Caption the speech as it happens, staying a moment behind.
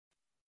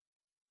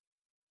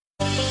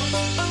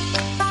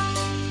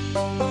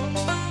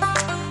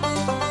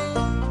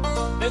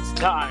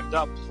time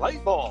to play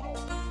ball.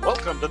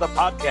 Welcome to the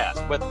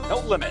podcast with no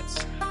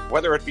limits.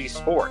 Whether it be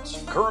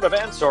sports, current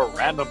events, or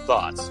random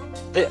thoughts,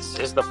 this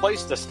is the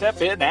place to step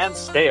in and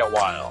stay a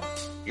while.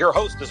 Your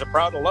host is a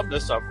proud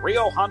alumnus of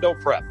Rio Hondo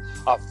Prep,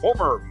 a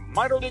former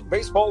minor league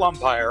baseball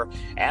umpire,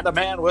 and a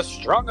man with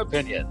strong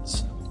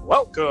opinions.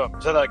 Welcome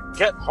to the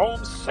Get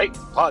Home Safe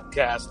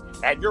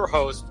podcast and your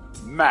host,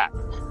 Matt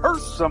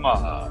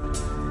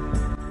Hersema.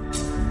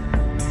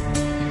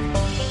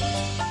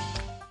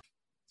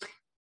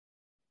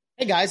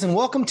 Hey guys, and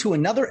welcome to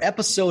another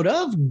episode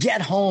of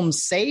Get Home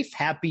Safe.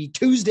 Happy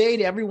Tuesday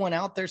to everyone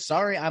out there.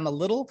 Sorry, I'm a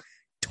little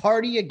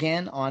tardy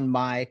again on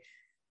my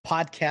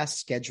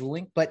podcast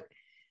scheduling, but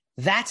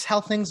that's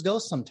how things go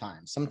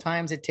sometimes.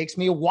 Sometimes it takes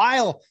me a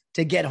while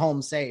to get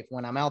home safe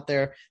when I'm out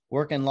there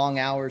working long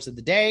hours of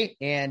the day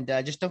and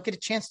just don't get a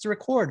chance to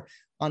record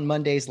on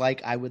Mondays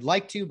like I would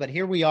like to. But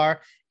here we are,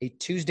 a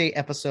Tuesday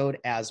episode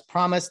as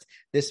promised.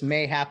 This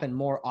may happen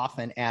more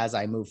often as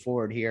I move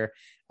forward here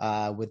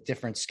with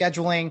different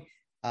scheduling.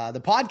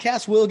 The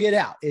podcast will get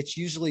out. It's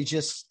usually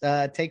just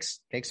takes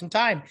some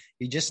time.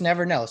 You just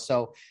never know.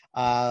 So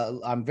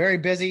I'm very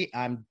busy.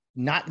 I'm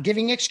not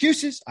giving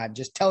excuses. I'm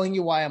just telling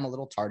you why I'm a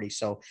little tardy.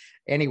 So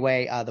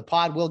anyway, the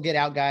pod will get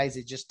out, guys.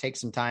 It just takes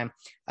some time.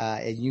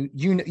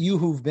 You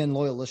who've been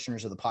loyal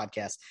listeners of the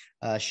podcast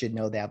should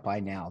know that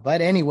by now.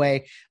 But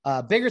anyway,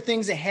 bigger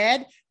things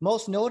ahead.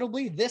 Most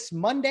notably, this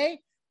Monday,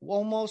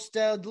 almost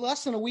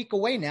less than a week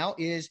away now,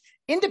 is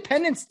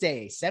Independence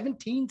Day,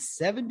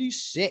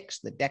 1776,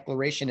 the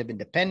Declaration of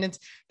Independence,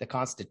 the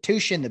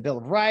Constitution, the Bill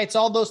of Rights,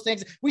 all those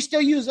things. We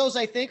still use those,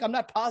 I think. I'm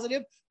not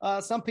positive.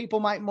 Some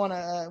people might want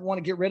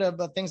to get rid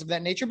of things of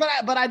that nature, but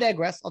I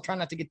digress. I'll try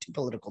not to get too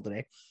political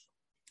today.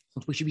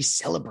 We should be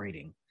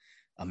celebrating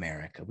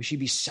America. We should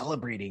be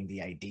celebrating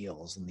the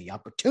ideals and the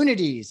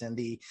opportunities and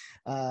the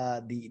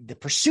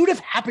pursuit of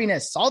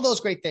happiness, all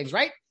those great things,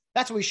 right?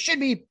 That's what we should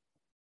be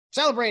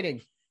celebrating.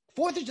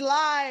 4th of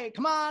July,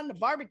 come on,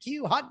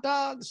 barbecue, hot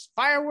dogs,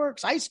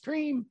 fireworks, ice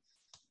cream,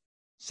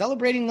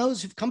 celebrating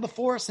those who've come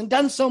before us and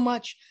done so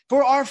much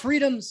for our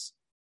freedoms,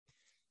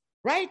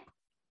 right?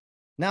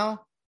 No,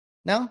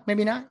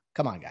 maybe not.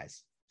 Come on,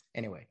 guys.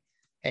 Anyway,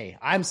 hey,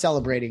 I'm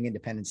celebrating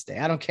Independence Day.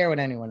 I don't care what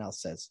anyone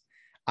else says.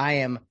 I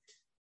am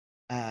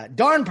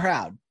darn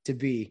proud to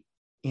be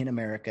in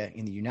America,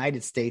 in the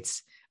United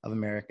States of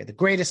America, the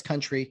greatest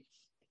country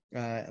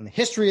in the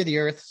history of the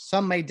earth.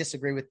 Some may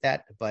disagree with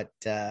that, but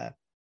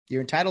you're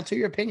entitled to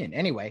your opinion.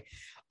 Anyway,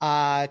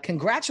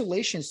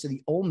 congratulations to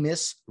the Ole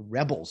Miss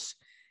Rebels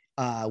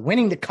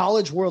winning the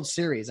College World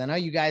Series. I know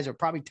you guys are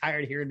probably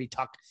tired of hearing me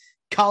talk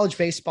college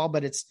baseball,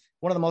 but it's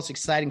one of the most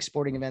exciting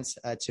sporting events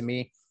to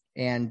me.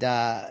 And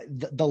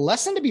the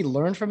lesson to be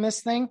learned from this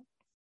thing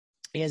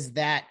is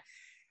that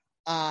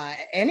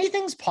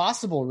anything's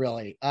possible,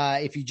 really,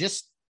 if you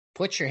just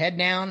put your head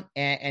down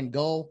and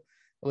go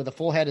with a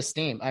full head of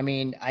steam. I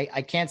mean,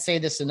 I can't say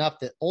this enough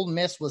that Ole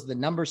Miss was the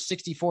number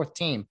 64th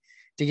team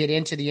to get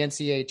into the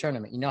NCAA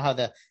tournament. You know how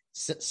the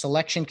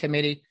selection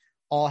committee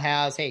all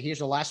has, hey, here's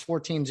the last 4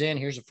 teams in,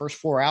 here's the first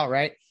 4 out,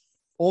 right?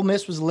 Ole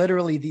Miss was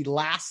literally the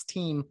last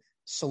team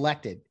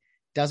selected.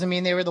 Doesn't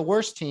mean they were the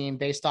worst team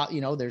based on,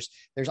 there's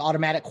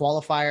automatic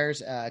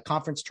qualifiers,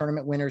 conference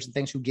tournament winners and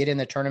things who get in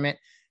the tournament.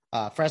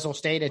 Fresno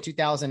State in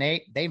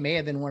 2008, they may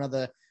have been one of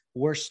the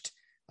worst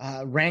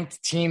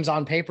ranked teams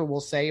on paper, we'll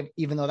say,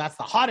 even though that's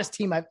the hottest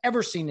team I've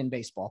ever seen in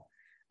baseball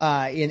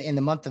in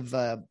the month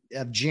of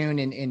June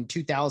in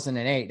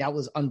 2008. That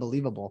was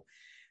unbelievable.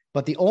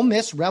 But the Ole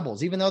Miss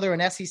Rebels, even though they're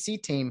an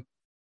SEC team,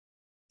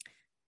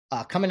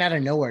 coming out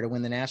of nowhere to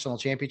win the national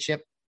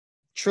championship,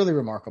 truly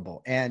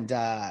remarkable. And,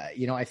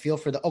 I feel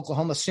for the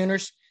Oklahoma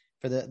Sooners,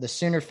 for the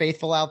Sooner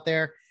faithful out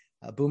there.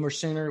 Boomer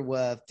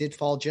Sooner did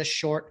fall just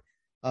short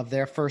of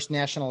their first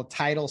national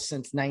title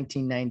since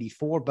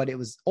 1994, but it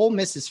was Ole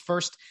Miss's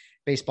first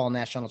baseball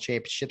national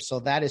championship.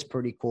 So that is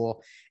pretty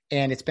cool.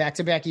 And it's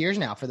back-to-back years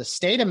now for the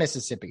state of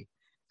Mississippi,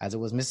 as it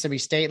was Mississippi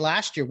State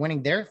last year,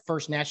 winning their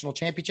first national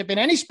championship in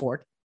any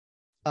sport,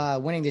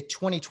 winning the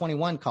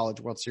 2021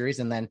 College World Series.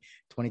 And then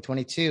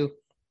 2022,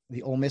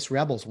 the Ole Miss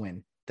Rebels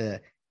win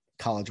the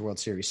College World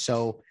Series.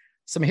 So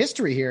some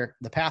history here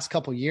the past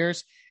couple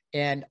years.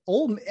 And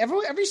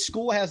every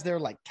school has their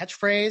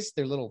catchphrase,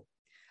 their little,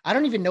 I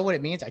don't even know what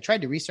it means. I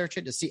tried to research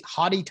it to see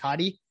hotty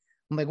toddy.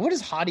 I'm like, what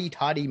does hotty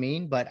toddy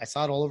mean? But I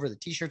saw it all over the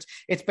t-shirts.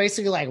 It's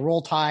basically like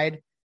roll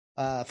tide,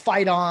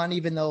 fight on,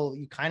 even though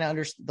you kind of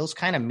understand those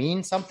kind of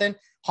mean something.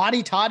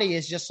 Hotty toddy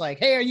is just like,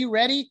 hey, are you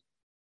ready?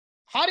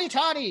 Hotty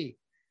toddy.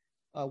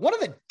 One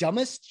of the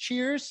dumbest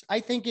cheers,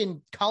 I think,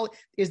 in college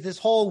is this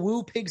whole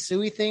woo pig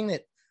suey thing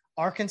that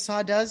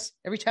Arkansas does.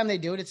 Every time they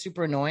do it, it's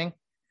super annoying.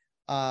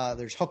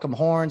 There's hook 'em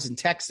horns in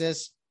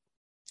Texas.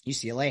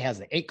 UCLA has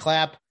the 8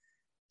 clap.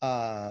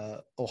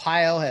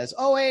 Ohio has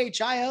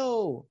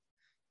OHIO.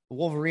 The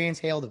Wolverines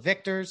hail the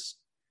victors.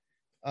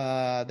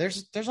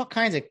 There's all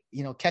kinds of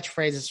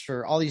catchphrases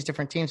for all these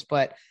different teams,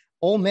 but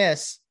Ole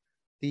Miss,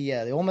 the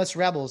Ole Miss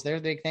Rebels, their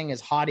big thing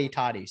is hotty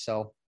toddy.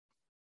 So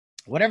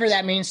whatever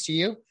that means to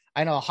you,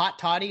 I know a hot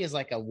toddy is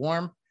like a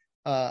warm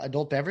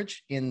adult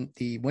beverage in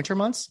the winter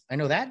months. I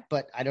know that,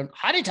 but I don't.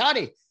 Hotty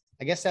toddy.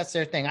 I guess that's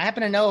their thing. I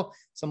happen to know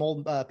some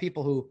old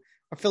people who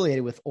are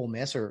affiliated with Ole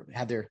Miss or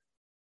have their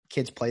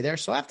kids play there.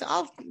 So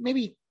I'll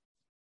maybe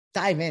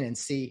dive in and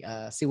see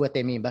what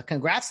they mean. But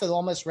congrats to the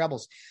Ole Miss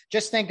Rebels.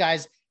 Just think,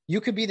 guys, you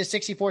could be the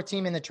 64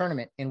 team in the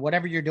tournament in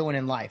whatever you're doing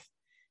in life.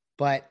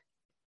 But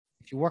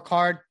if you work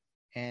hard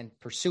and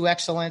pursue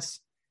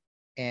excellence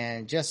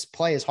and just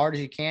play as hard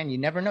as you can, you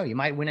never know. You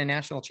might win a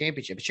national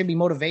championship. It should be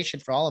motivation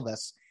for all of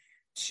us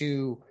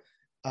to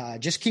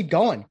just keep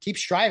going, keep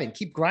striving,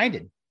 keep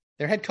grinding.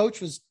 Their head coach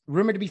was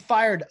rumored to be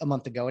fired a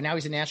month ago, and now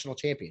he's a national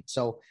champion.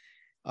 So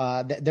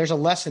there's a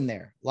lesson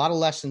there, a lot of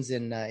lessons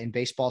in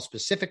baseball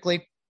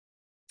specifically.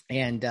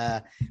 And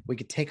we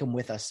could take them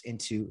with us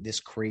into this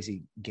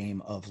crazy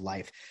game of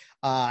life.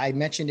 I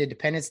mentioned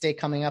Independence Day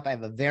coming up. I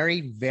have a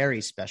very,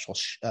 very special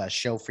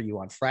show for you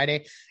on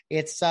Friday.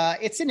 It's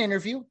an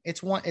interview.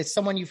 It's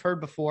someone you've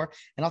heard before.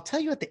 And I'll tell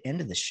you at the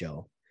end of the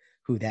show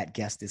who that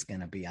guest is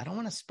going to be. I don't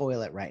want to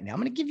spoil it right now. I'm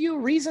going to give you a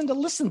reason to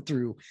listen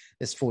through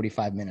this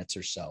 45 minutes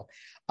or so.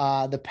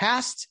 The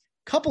past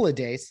couple of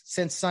days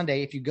since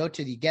Sunday, if you go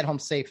to the Get Home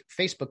Safe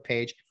Facebook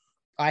page,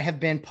 I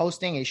have been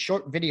posting a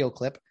short video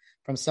clip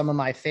from some of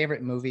my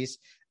favorite movies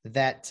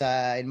that,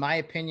 in my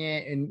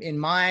opinion, in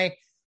my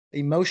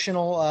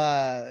emotional,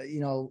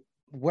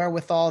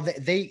 wherewithal,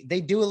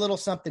 they do a little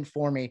something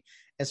for me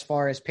as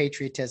far as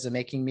patriotism,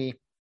 making me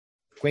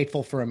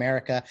grateful for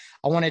America.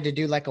 I wanted to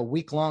do like a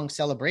week-long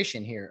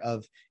celebration here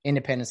of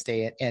Independence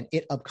Day and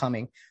it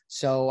upcoming.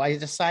 So I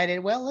decided,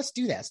 well, let's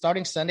do that.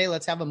 Starting Sunday,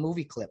 let's have a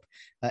movie clip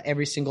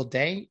every single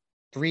day,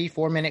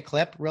 3-4 minute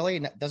clip, really.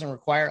 And that doesn't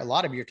require a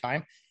lot of your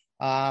time.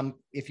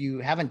 If you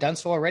haven't done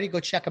so already, go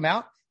check them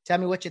out. Tell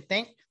me what you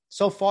think.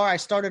 So far, I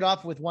started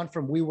off with one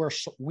from We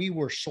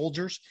Were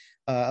Soldiers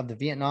of the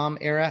Vietnam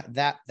era.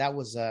 That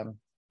was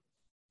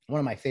one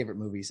of my favorite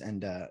movies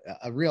and a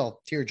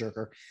real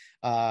tearjerker.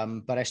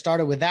 But I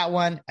started with that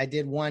one. I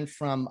did one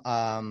from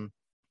Band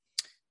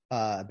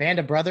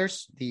of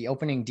Brothers, the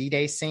opening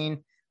D-Day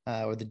scene,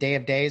 or the Day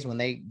of Days when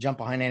they jump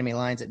behind enemy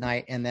lines at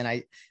night. And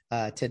then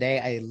today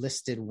I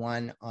listed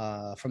one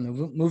from the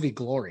movie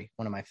Glory,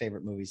 one of my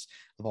favorite movies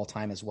of all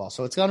time as well.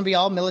 So it's going to be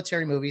all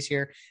military movies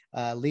here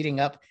leading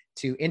up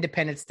to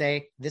Independence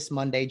Day this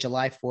Monday,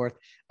 July 4th.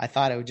 I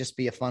thought it would just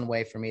be a fun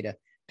way for me to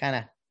kind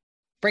of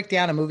break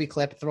down a movie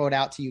clip, throw it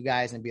out to you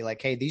guys and be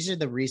like, hey, these are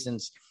the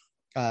reasons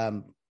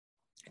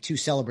to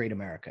celebrate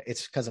America.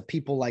 It's because of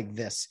people like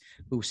this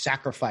who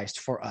sacrificed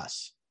for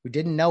us, who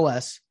didn't know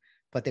us,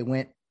 but they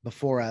went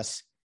before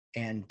us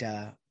and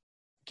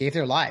gave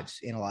their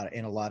lives in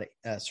a lot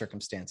of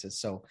circumstances.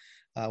 So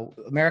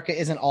America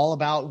isn't all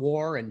about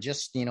war and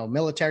just,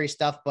 military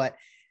stuff, but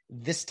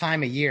this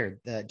time of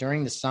year,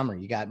 during the summer,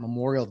 you got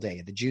Memorial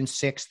Day, the June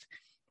 6th,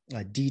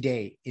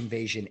 D-Day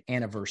invasion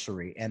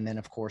anniversary. And then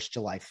of course,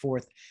 July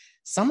 4th.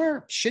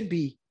 Summer should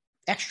be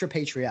extra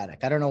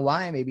patriotic. I don't know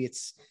why. Maybe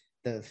it's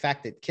the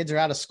fact that kids are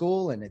out of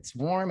school and it's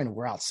warm and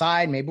we're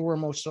outside. Maybe we're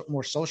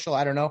more social.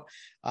 I don't know.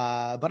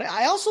 But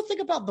I also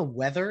think about the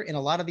weather in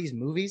a lot of these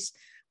movies,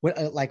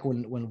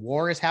 when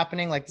war is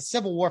happening, like the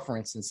Civil War, for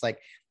instance, like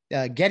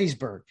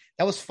Gettysburg,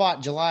 that was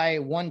fought July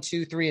 1,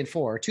 2, 3, and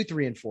 4, or 2,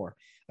 3, and 4.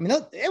 I mean,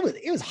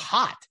 it was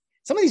hot.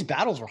 Some of these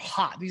battles were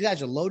hot. These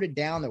guys are loaded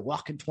down. They're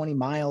walking 20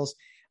 miles.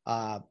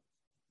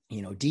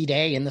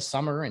 D-Day in the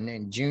summer and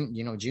in June,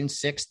 June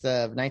 6th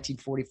of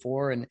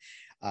 1944. And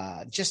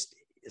just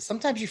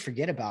sometimes you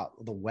forget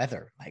about the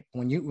weather. Like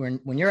when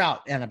you're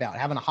out and about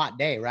having a hot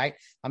day, right?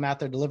 I'm out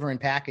there delivering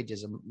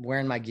packages. I'm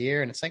wearing my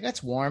gear and it's like,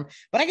 that's warm.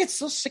 But I get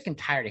so sick and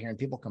tired of hearing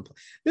people complain.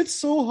 It's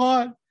so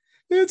hot.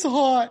 It's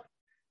hot.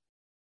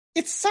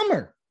 It's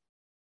summer.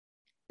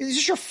 Is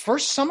this your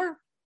first summer?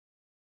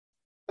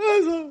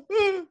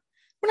 We're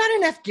not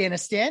in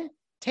Afghanistan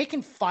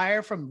taking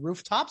fire from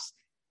rooftops.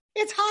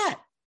 It's hot.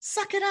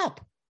 Suck it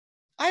up.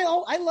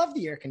 I love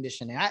the air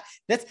conditioning.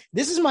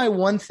 This is my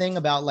one thing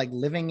about like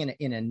living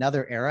in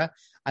another era.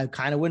 I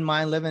kind of wouldn't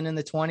mind living in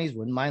the 20s,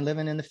 wouldn't mind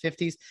living in the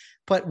 50s.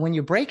 But when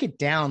you break it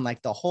down,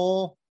 like the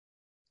whole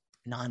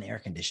non-air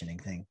conditioning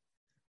thing,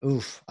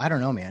 oof, I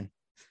don't know, man.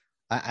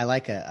 I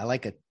like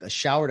a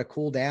shower to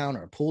cool down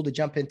or a pool to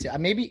jump into.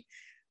 Maybe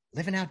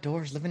living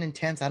outdoors, living in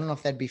tents. I don't know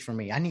if that'd be for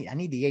me. I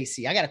need the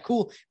AC. I got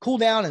to cool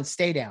down and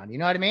stay down. You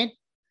know what I mean?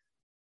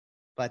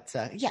 But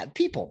yeah,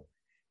 people,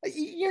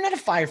 you're not a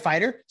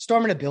firefighter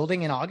storming a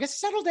building in August.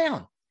 Settle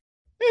down.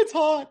 It's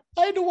hot.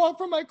 I had to walk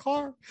from my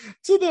car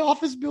to the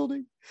office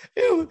building.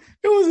 It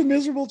was a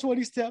miserable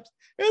 20 steps.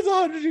 It's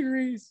 100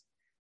 degrees.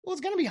 Well,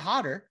 it's going to be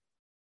hotter.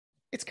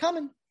 It's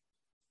coming.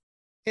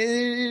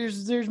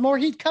 There's more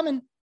heat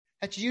coming.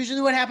 That's usually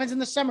what happens in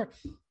the summer.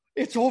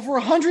 It's over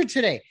 100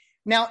 today.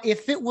 Now,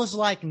 if it was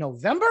like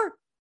November,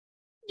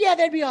 yeah,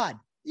 that'd be odd.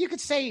 You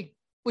could say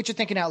what you're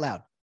thinking out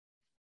loud.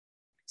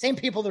 Same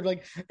people that are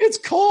like, it's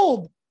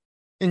cold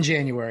in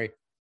January.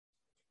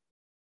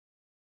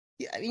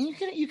 Yeah, I mean,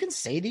 you can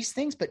say these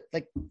things, but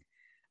like, we're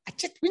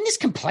in this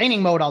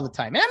complaining mode all the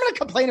time. And I'm going to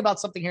complain about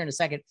something here in a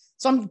second.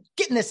 So I'm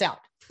getting this out.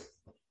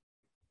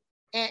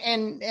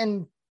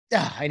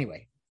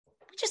 Anyway,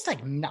 just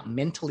like not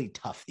mentally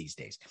tough these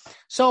days.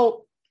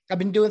 So I've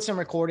been doing some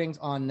recordings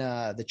on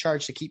the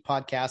Charge to Keep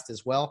podcast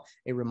as well.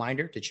 A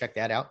reminder to check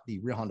that out, the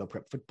Real Hondo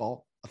Prep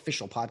Football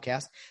official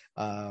podcast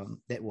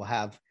that will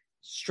have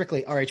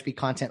strictly RHB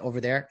content over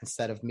there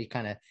instead of me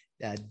kind of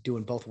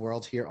doing both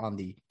worlds here on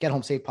the Get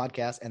Home Safe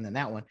podcast and then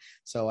that one.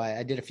 So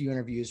I did a few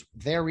interviews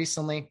there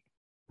recently.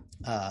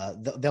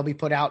 They'll be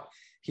put out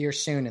here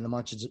soon in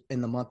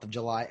the month of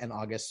July and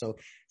August. So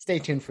stay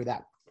tuned for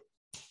that.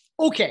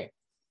 Okay.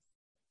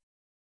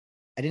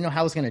 I didn't know how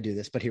I was going to do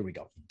this, but here we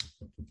go.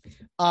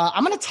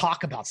 I'm going to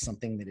talk about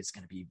something that is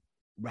going to be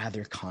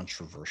rather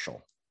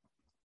controversial.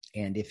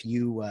 And if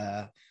you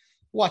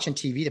watching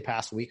TV the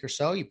past week or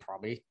so, you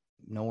probably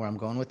know where I'm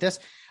going with this.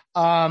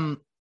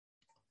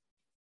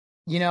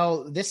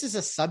 This is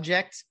a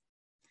subject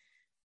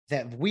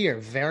that we are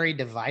very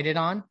divided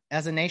on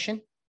as a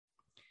nation.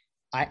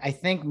 I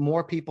think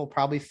more people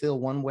probably feel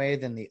one way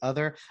than the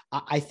other.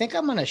 I think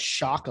I'm going to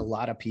shock a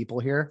lot of people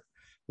here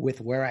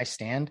with where I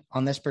stand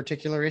on this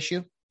particular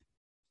issue.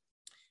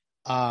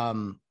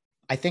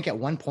 I think at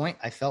one point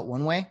I felt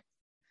one way,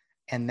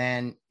 and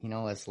then,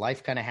 as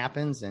life kind of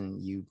happens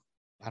and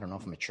I don't know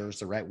if mature is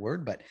the right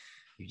word, but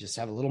you just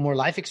have a little more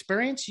life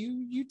experience.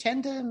 You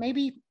tend to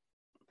maybe,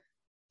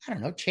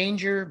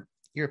 change your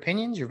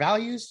opinions, your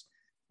values.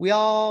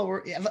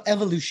 We're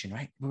evolution,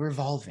 right? We're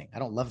evolving. I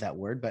don't love that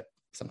word, but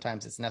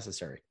sometimes it's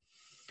necessary.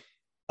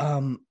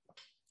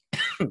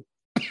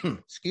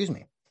 Excuse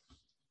me.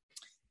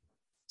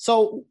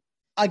 So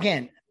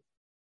again,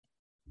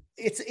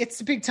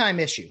 it's a big time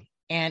issue.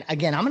 And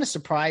again, I'm going to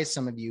surprise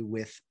some of you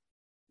with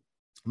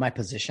my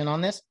position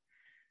on this.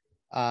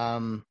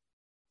 I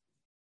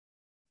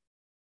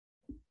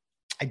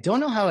don't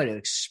know how to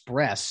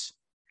express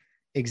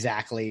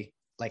exactly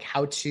like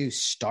how to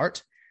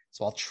start.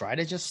 So I'll try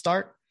to just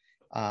start.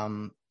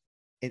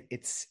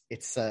 It's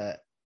a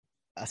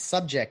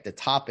subject, a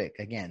topic,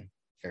 again,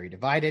 very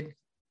divided,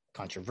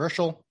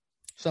 controversial,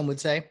 some would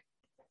say.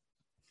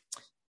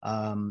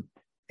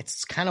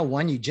 It's kind of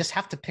one you just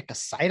have to pick a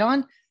side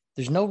on.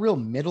 There's no real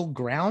middle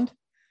ground.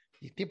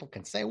 People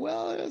can say,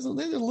 well, there's a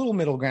little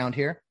middle ground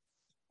here.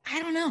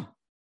 I don't know.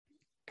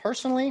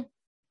 Personally,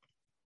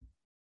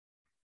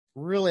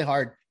 really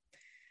hard.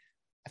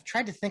 I've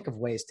tried to think of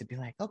ways to be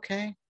like,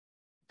 okay,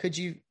 could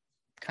you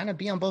kind of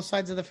be on both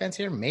sides of the fence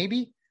here?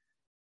 Maybe.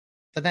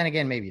 But then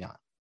again, maybe not.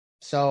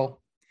 So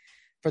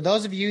for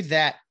those of you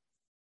that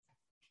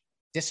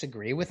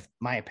disagree with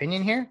my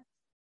opinion here,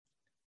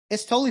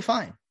 it's totally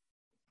fine.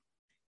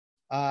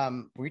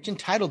 We're each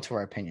entitled to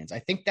our opinions. I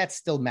think that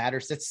still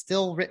matters. It's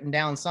still written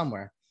down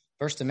somewhere.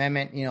 First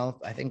Amendment,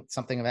 I think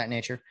something of that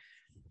nature.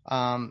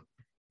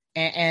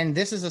 And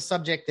this is a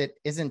subject that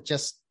isn't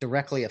just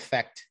directly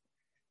affect,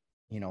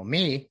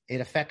 me.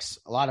 It affects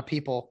a lot of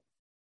people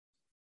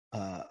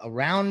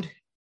around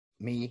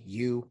me,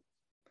 you.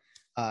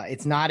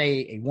 It's not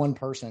a one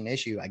person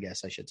issue, I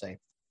guess I should say.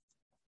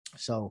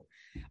 So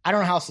I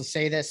don't know how else to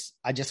say this.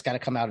 I just got to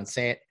come out and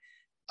say it.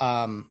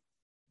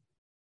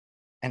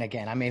 And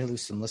again, I may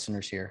lose some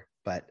listeners here,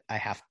 but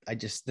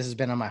this has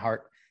been on my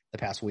heart the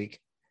past week,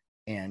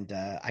 and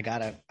I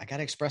gotta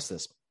express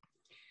this.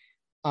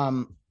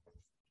 I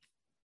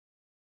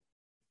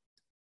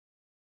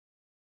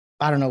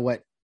don't know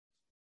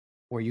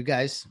where your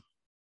guys'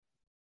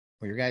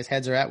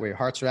 heads are at, where your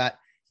hearts are at,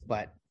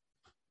 but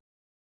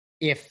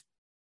if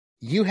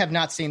you have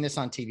not seen this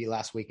on TV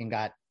last week and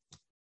got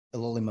a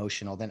little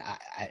emotional, then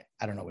I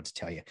don't know what to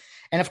tell you.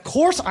 And of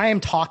course, I am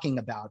talking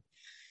about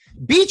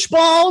beach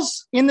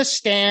balls in the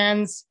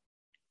stands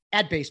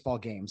at baseball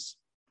games.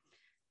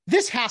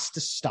 This has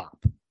to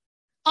stop.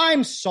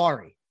 I'm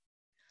sorry.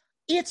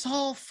 It's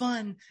all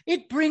fun.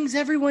 It brings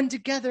everyone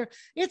together.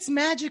 It's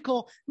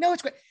magical. No,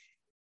 it's great.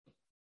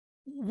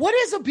 What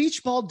is a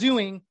beach ball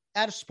doing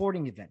at a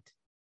sporting event?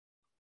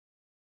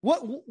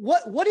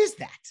 What is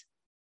that?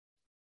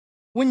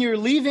 When you're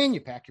leaving, you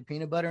pack your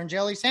peanut butter and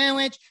jelly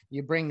sandwich,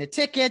 you bring the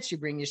tickets, you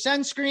bring your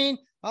sunscreen.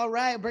 All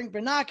right, bring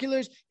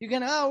binoculars. We're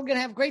going to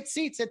have great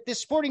seats at this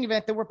sporting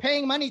event that we're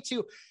paying money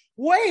to.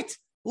 Wait,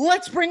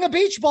 let's bring a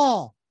beach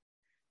ball.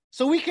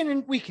 So we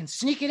can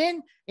sneak it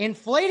in,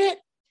 inflate it,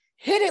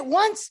 hit it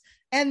once,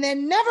 and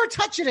then never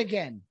touch it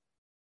again.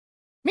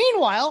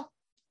 Meanwhile,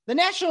 the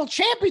national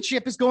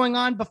championship is going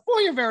on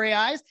before your very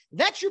eyes.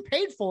 That you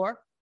paid for.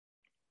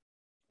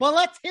 But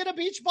let's hit a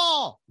beach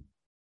ball.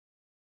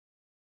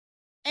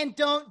 And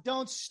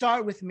don't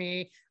start with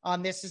me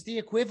on this. Is the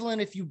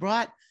equivalent if you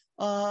brought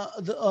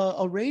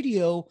a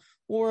radio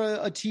or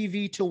a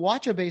TV to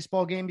watch a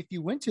baseball game. If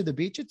you went to the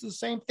beach, it's the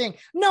same thing.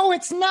 No,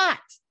 it's not.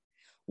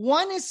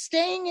 One is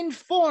staying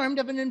informed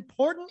of an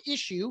important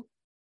issue,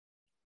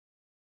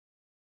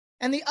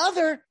 and the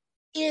other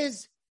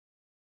is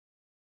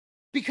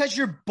because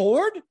you're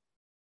bored.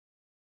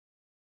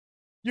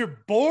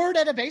 You're bored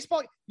at a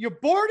baseball. You're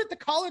bored at the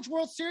College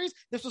World Series.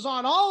 This was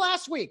on all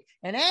last week.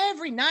 And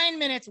every 9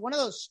 minutes, one of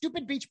those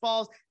stupid beach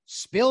balls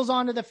spills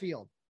onto the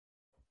field.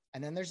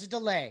 And then there's a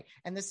delay.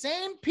 And the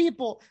same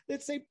people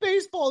that say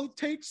baseball, it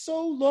takes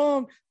so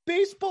long.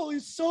 Baseball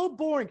is so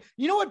boring.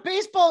 You know what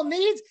baseball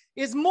needs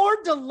is more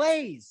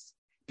delays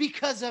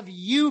because of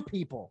you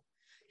people.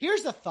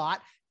 Here's the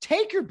thought.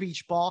 Take your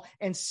beach ball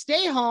and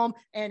stay home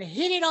and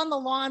hit it on the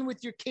lawn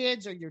with your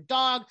kids or your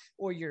dog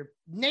or your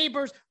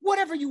neighbors,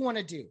 whatever you want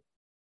to do.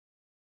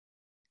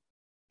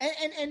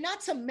 And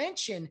not to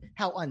mention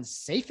how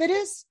unsafe it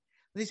is.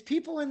 These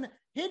people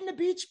hitting the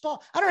beach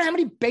ball. I don't know how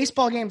many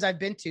baseball games I've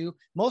been to,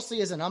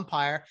 mostly as an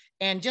umpire,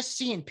 and just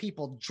seeing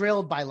people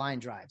drilled by line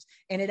drives.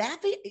 And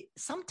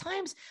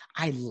sometimes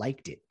I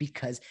liked it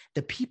because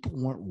the people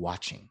weren't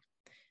watching.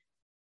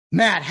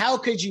 Matt, how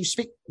could you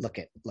speak? Look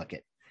it.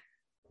 If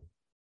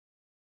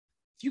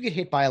you get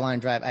hit by a line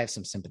drive, I have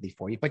some sympathy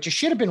for you, but you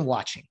should have been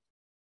watching.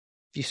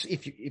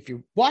 If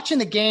you're watching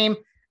the game,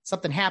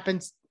 something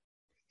happens.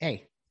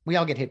 Hey, we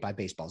all get hit by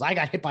baseballs. I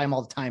got hit by them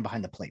all the time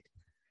behind the plate.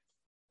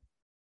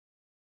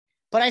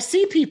 But I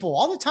see people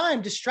all the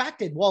time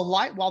distracted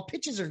while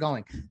pitches are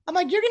going. I'm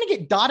like, you're going to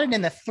get dotted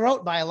in the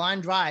throat by a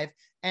line drive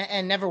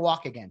and never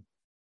walk again.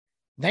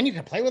 Then you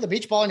can play with a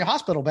beach ball in your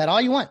hospital bed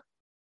all you want.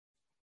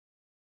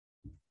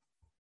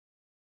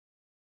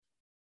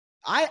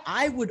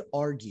 I would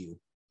argue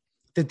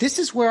that this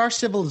is where our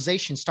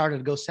civilization started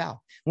to go south.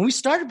 When we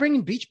started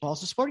bringing beach balls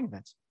to sporting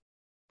events.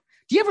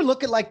 Do you ever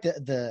look at like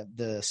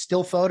the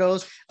still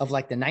photos of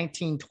like the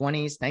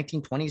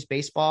 1920s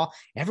baseball?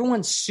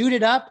 Everyone's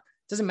suited up.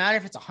 Doesn't matter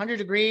if it's 100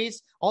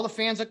 degrees. All the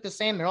fans look the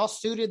same. They're all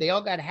suited. They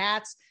all got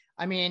hats.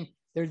 I mean,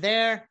 they're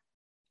there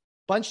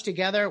bunched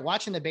together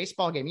watching the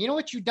baseball game. You know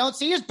what you don't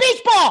see is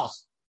beach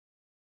balls.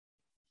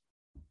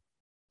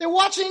 They're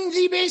watching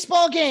the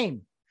baseball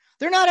game.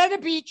 They're not at a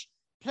beach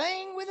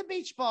playing with a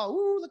beach ball.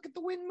 Ooh, look at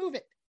the wind move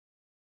it.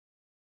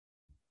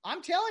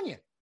 I'm telling you,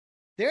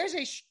 there's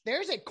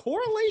a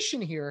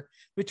correlation here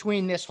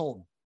between this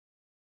whole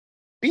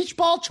beach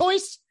ball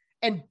choice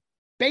and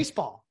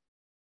baseball.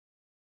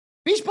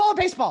 Beach ball or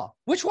baseball?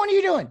 Which one are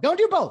you doing? Don't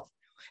do both.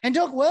 And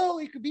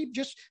we could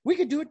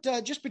do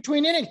it just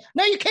between innings.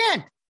 No, you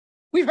can't.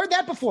 We've heard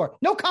that before.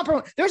 No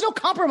compromise. There's no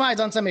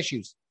compromise on some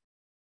issues.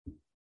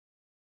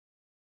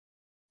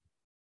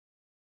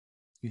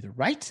 You're either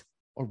right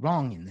or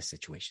wrong in this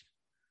situation.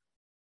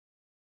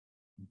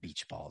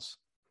 Beach balls.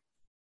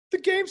 The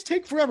games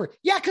take forever.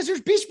 Yeah, because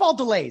there's beach ball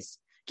delays.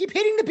 Keep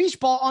hitting the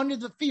beach ball onto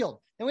the field.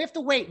 Then we have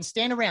to wait and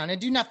stand around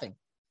and do nothing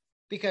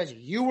because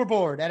you were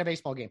bored at a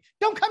baseball game.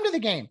 Don't come to the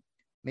game.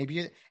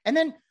 And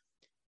then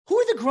who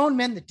are the grown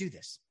men that do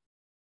this?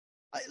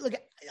 I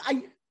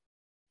don't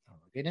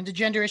get into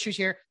gender issues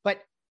here,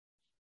 but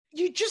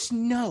you just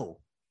know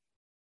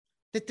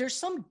that there's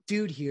some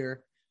dude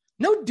here.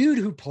 No dude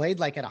who played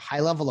like at a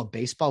high level of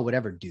baseball would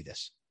ever do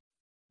this,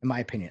 in my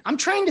opinion. I'm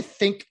trying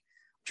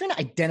to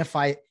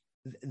identify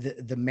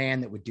the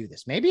man that would do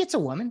this. Maybe it's a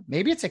woman.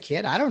 Maybe it's a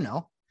kid. I don't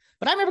know.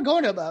 But I remember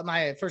going to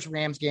my first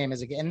Rams game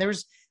as a kid, and there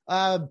was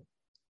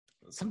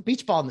some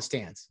beach ball in the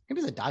stands.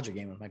 Maybe it was a Dodger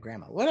game with my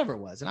grandma, whatever it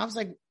was. And I was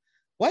like,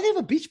 why do they have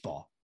a beach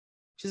ball?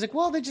 She's like,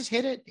 well, they just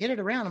hit it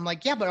around. I'm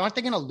like, yeah, but aren't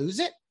they going to lose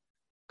it?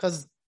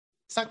 Because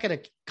it's not going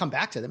to come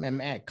back to them.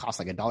 And it costs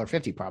like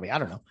 $1.50 probably. I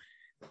don't know.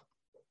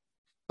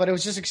 But it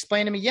was just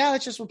explained to me, yeah,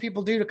 that's just what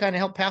people do to kind of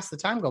help pass the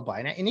time go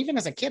by. And even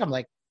as a kid, I'm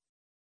like,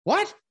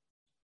 what?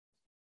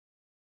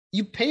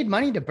 You paid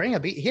money to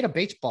hit a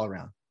baseball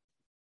around.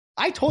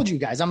 I told you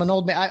guys, I'm an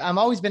old man. I've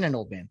always been an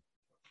old man.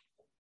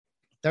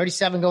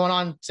 37 going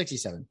on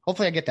 67.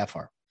 Hopefully I get that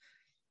far.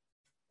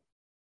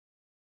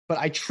 But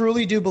I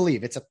truly do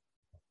believe it's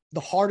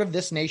the heart of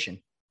this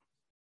nation.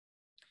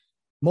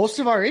 Most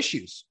of our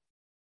issues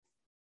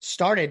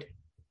started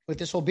with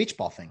this whole beach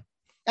ball thing.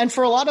 And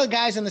for a lot of the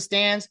guys in the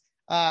stands,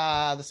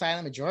 the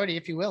silent majority,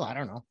 if you will, I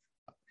don't know,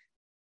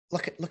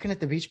 looking at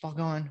the beach ball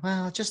going,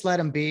 well, just let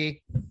them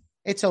be.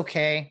 It's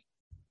okay.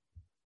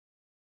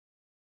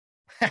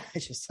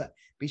 It's just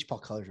beach ball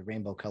colors are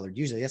rainbow colored.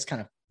 Usually that's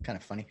kind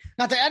of funny.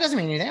 Not that doesn't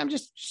mean anything. I'm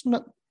just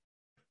not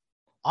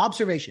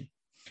observation.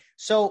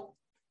 So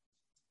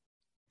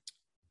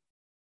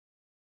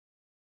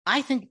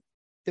I think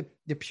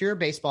the pure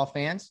baseball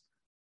fans,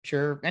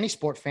 any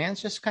sport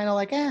fans, just kind of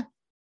like,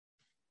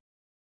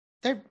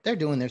 they're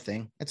doing their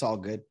thing. It's all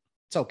good.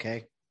 It's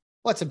okay.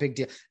 What's a big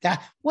deal?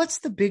 What's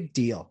the big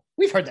deal?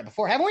 We've heard that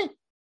before, haven't we?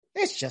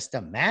 It's just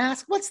a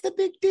mask. What's the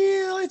big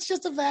deal? It's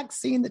just a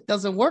vaccine that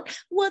doesn't work.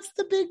 What's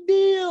the big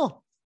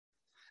deal?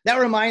 That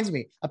reminds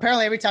me.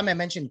 Apparently, every time I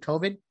mention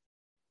COVID,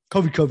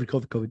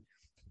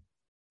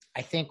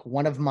 I think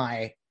one of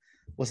my,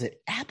 was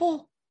it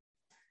Apple?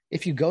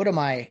 If you go to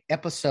my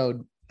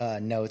episode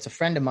notes, a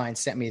friend of mine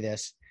sent me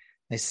this.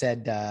 They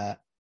said,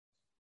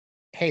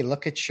 hey,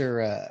 look at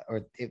your,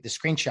 or the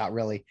screenshot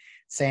really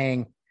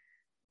saying,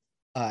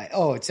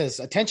 it says,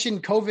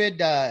 attention,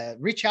 COVID,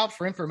 reach out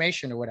for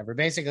information or whatever.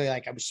 Basically,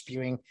 like I was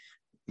spewing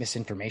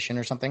misinformation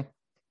or something,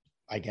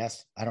 I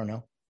guess. I don't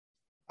know.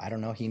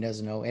 He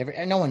doesn't know.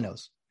 No one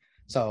knows.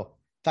 So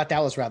thought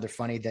that was rather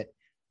funny that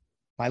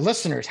my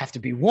listeners have to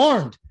be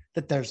warned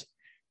that there's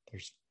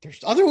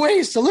other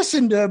ways to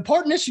listen to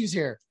important issues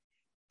here.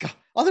 God,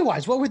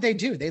 Otherwise, what would they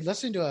do? They'd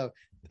listen to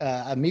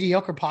a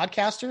mediocre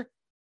podcaster.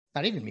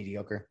 Not even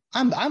mediocre.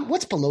 I'm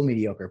what's below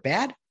mediocre?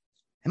 Bad?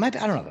 I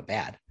don't know about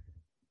bad.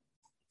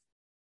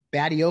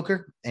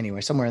 Badiocre?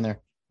 Anyway, somewhere in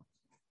there.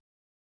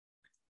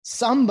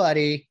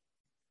 Somebody,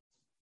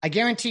 I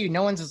guarantee you,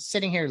 no one's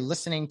sitting here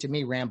listening to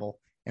me ramble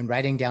and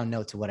writing down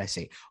notes of what I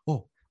say.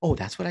 Oh,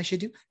 that's what I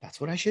should do.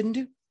 That's what I shouldn't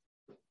do.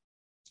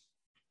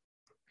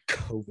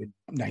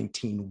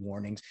 COVID-19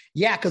 warnings.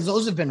 Yeah, because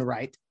those have been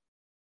right.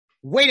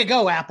 Way to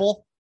go,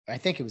 Apple. I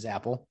think it was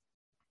Apple.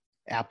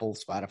 Apple,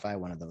 Spotify,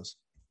 one of those.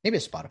 Maybe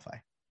it's Spotify.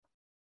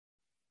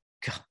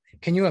 God,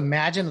 can you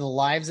imagine the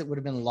lives that would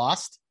have been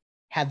lost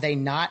had they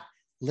not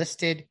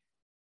listed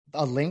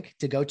a link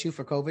to go to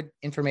for COVID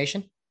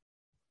information?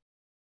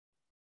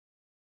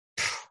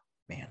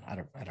 Man,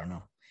 I don't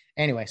know.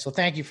 Anyway, so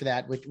thank you for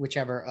that.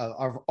 Whichever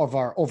of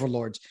our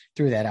overlords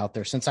threw that out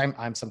there, since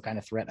I'm some kind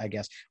of threat, I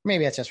guess. Or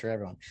maybe that's just for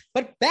everyone.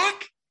 But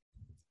back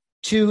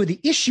to the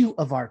issue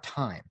of our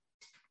time.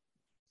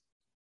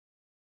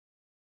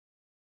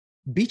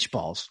 Beach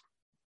balls.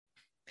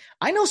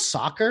 I know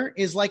soccer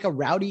is like a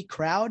rowdy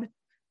crowd.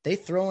 They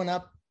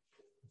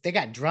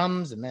got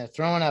drums and they're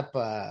throwing up,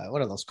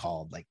 what are those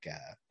called? Like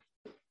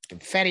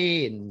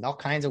confetti and all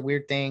kinds of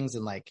weird things.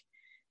 And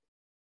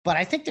but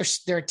I think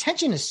their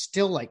attention is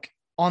still like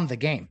on the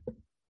game,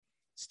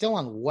 still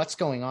on what's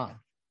going on.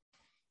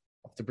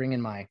 I'll have to bring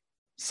in my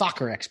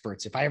soccer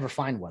experts if I ever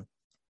find one.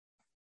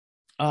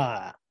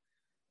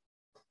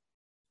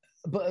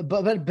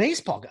 But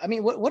baseball, I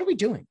mean, what are we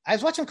doing? I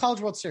was watching College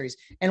World Series,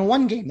 and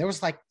one game there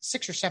was like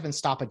 6 or 7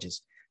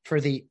 stoppages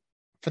for the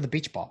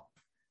beach ball.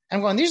 And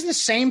I'm going, these are the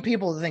same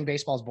people that think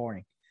baseball is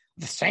boring.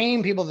 The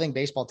same people that think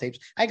baseball tapes.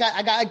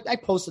 I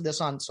posted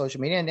this on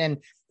social media, and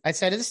I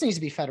said this needs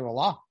to be federal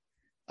law.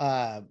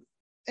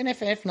 And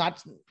if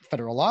not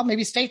federal law,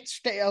 maybe states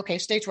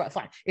right,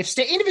 fine. If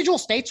individual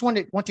states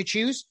want to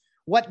choose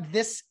what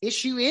this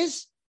issue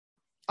is,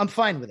 I'm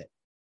fine with it.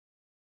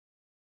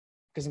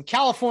 Because in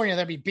California,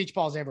 there'd be beach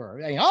balls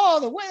everywhere.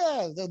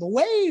 The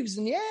waves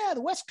and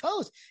the West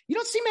Coast. You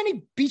don't see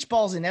many beach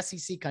balls in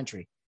SEC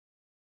country.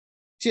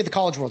 See at the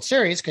College World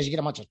Series because you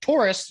get a bunch of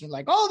tourists and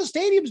like, the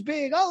stadium's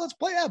big. Oh, let's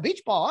play that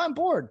beach ball. I'm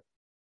bored.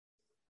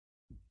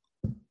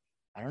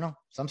 I don't know.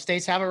 Some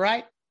states have it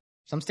right.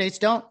 Some states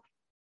don't.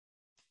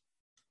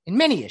 In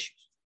many issues.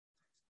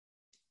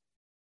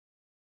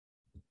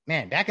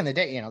 Man, back in the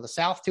day, the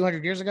South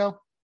 200 years ago,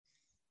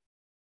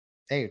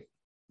 they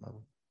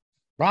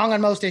wrong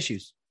on most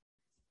issues.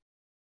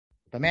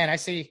 But man, I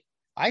see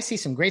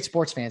some great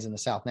sports fans in the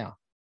South now.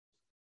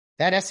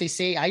 That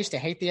SEC, I used to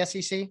hate the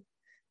SEC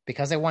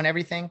because they won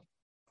everything.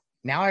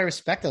 Now I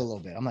respect it a little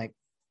bit. I'm like,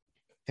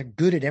 they're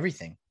good at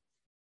everything.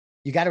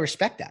 You got to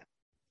respect that.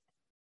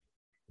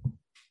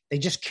 They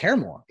just care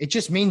more. It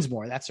just means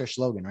more. That's their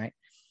slogan, right?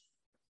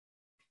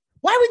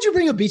 Why would you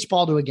bring a beach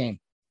ball to a game?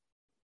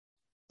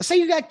 Let's say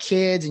you got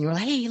kids and you're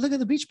like, hey, look at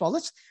the beach ball.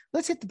 Let's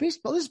hit the beach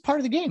ball. This is part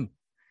of the game.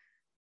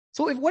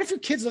 So what if your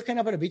kid's looking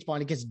up at a beach ball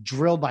and it gets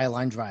drilled by a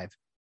line drive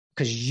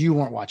because you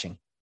weren't watching?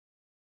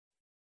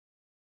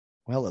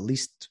 Well, at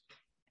least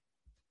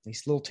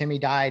little Timmy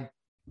died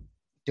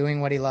doing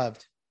what he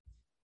loved.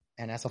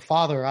 And as a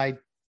father, I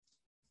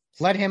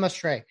led him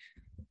astray.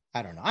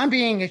 I don't know. I'm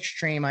being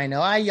extreme. I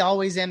know I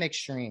always am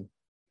extreme,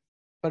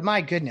 but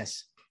my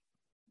goodness,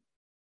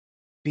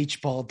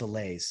 beach ball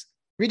delays,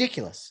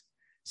 ridiculous.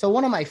 So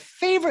one of my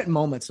favorite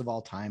moments of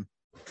all time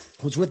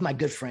was with my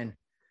good friend,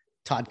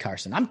 Todd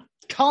Carson. I'm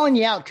calling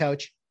you out,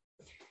 coach.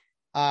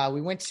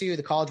 We went to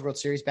the College World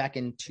Series back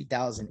in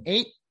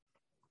 2008.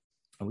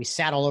 And we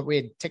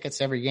had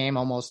tickets every game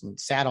almost and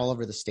sat all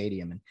over the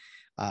stadium.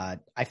 And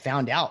I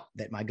found out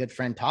that my good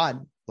friend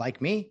Todd,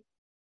 like me,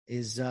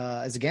 is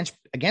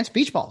against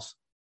beach balls.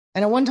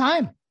 And at one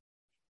time,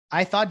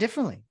 I thought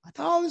differently. I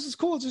thought, this is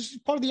cool. It's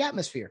just part of the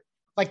atmosphere.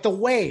 Like the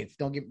wave.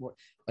 Don't give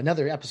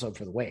another episode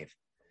for the wave.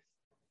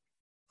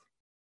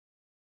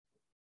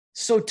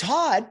 So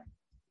Todd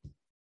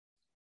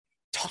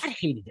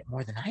hated it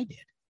more than I did.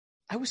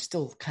 I was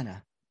still kind of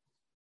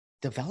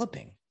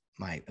developing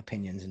my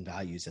opinions and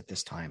values at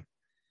this time.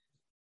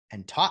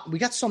 And we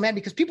got so mad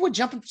because people would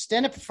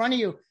stand up in front of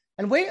you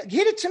and wait,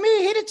 hit it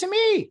to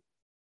me.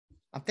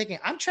 I'm thinking,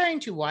 I'm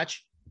trying to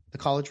watch the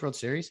College World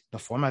Series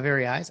before my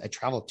very eyes. I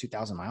traveled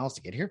 2,000 miles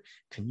to get here.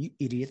 Can you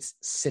idiots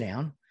sit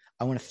down?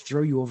 I want to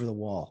throw you over the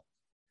wall.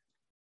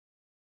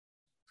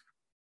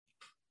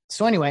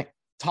 So anyway,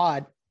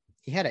 Todd,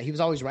 he was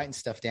always writing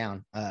stuff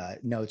down,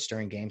 notes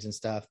during games and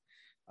stuff,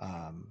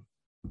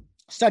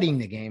 studying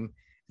the game.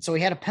 So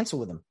he had a pencil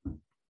with him.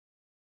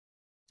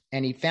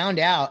 And he found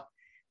out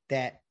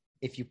that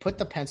if you put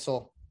the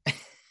pencil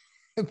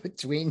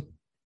between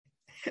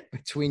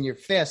your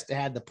fist, it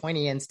had the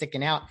pointy end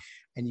sticking out,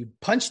 and you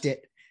punched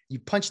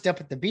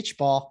up at the beach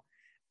ball,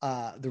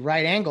 the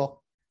right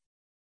angle,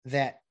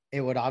 that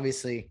it would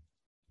obviously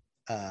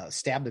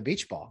stab the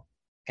beach ball.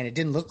 And it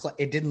didn't look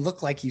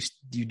like you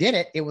did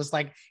it. It was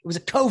a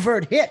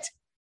covert hit.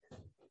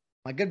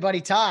 My good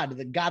buddy Todd,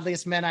 the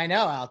godliest man I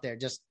know out there,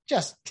 just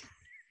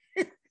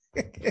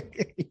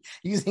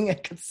using a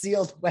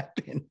concealed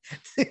weapon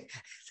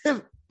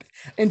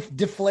and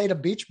deflate a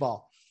beach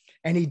ball.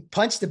 And he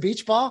punched the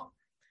beach ball,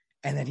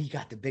 and then he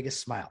got the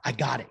biggest smile. I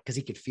got it because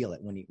he could feel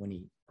it when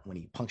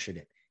he punctured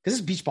it. Because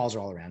his beach balls are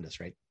all around us,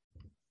 right?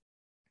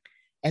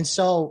 And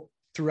so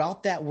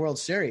throughout that World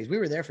Series, we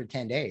were there for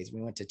 10 days.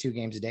 We went to 2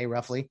 games a day,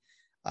 roughly.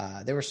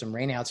 There were some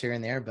rainouts here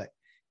and there, but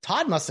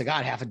Todd must have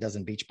got half a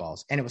dozen beach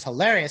balls, and it was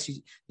hilarious.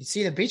 You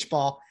see the beach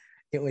ball,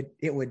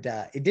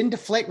 it didn't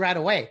deflate right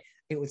away.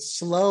 It would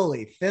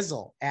slowly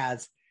fizzle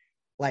as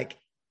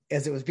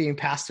it was being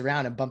passed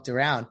around and bumped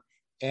around,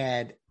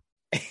 and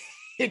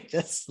it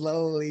just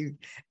slowly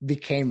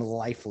became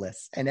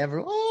lifeless. And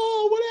everyone,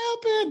 oh,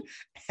 what happened?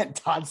 And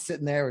Todd's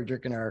sitting there, we're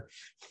drinking our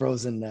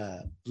frozen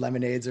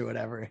lemonades or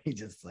whatever. He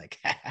just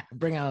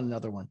bring out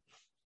another one.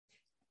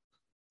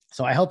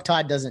 So I hope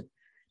Todd doesn't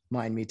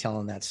mind me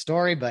telling that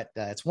story, but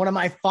it's one of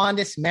my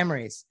fondest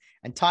memories.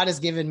 And Todd has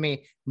given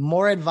me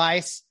more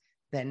advice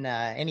than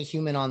any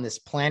human on this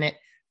planet.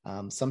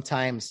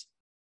 Sometimes,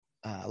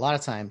 a lot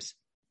of times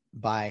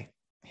by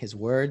his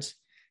words,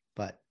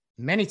 but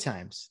many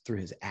times through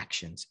his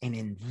actions. And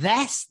in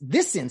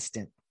this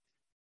instant,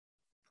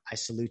 I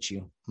salute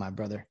you, my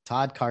brother,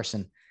 Todd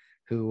Carson,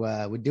 who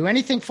would do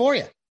anything for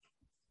you,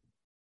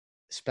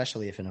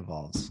 especially if it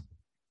involves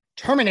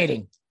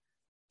terminating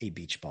a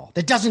beach ball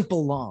that doesn't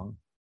belong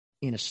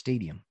in a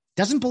stadium.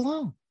 Doesn't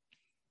belong.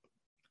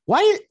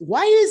 Why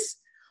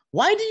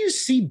do you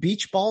see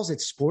beach balls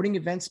at sporting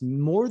events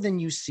more than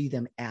you see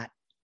them at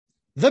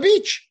the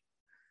beach?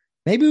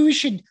 Maybe we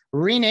should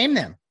rename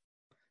them,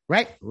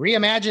 right?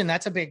 Reimagine.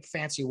 That's a big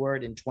fancy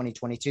word in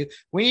 2022.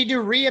 We need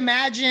to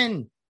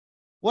reimagine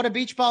what a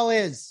beach ball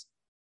is.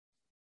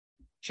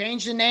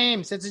 Change the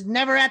name since it's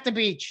never at the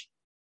beach.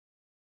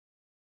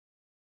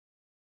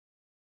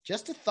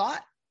 Just a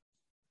thought.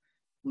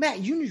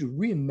 Matt, you need to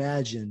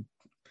reimagine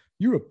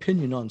your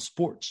opinion on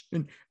sports.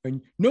 And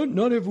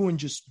not everyone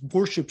just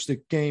worships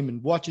the game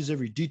and watches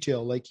every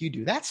detail like you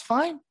do. That's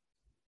fine.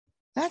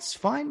 That's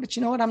fine. But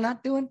you know what I'm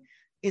not doing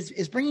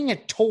is bringing a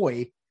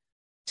toy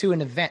to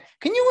an event.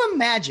 Can you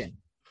imagine?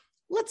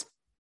 Let's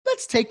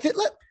take that.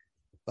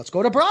 Let's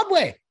go to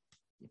Broadway.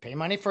 You pay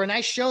money for a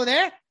nice show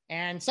there,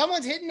 and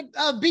someone's hitting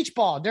a beach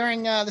ball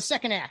during the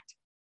second act.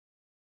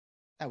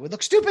 That would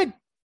look stupid.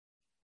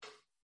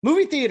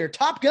 Movie theater,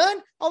 Top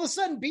Gun, all of a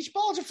sudden beach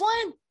balls are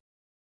flying.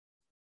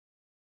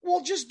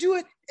 Well, just do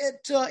it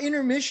at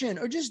intermission,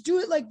 or just do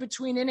it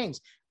between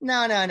innings.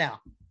 No.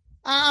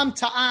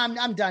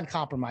 I'm done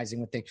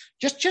compromising with things.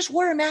 Just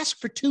wear a mask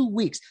for 2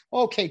 weeks.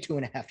 Okay,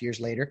 2.5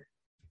 years later.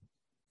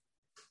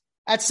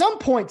 At some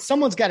point,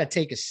 someone's got to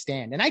take a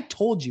stand. And I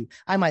told you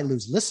I might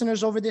lose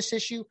listeners over this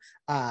issue.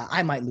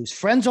 I might lose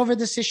friends over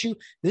this issue.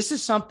 This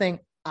is something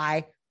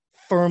I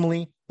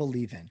firmly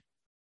believe in.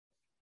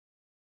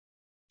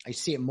 I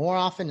see it more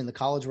often in the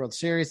College World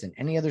Series than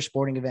any other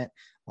sporting event,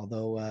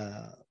 although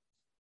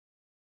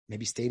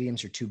maybe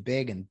stadiums are too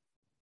big and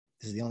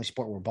this is the only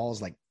sport where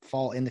balls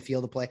fall in the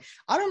field to play.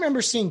 I don't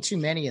remember seeing too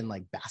many in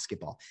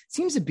basketball. It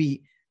seems to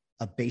be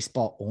a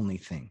baseball only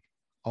thing,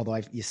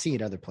 although you see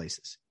it other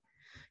places.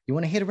 You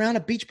want to hit around a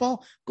beach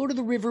ball? Go to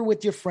the river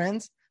with your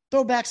friends,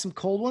 throw back some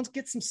cold ones,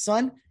 get some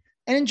sun,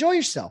 and enjoy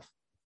yourself.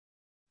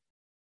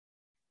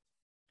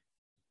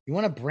 You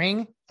want to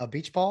bring a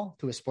beach ball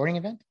to a sporting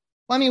event?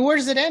 Well, I mean, where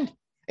does it end?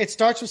 It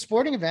starts with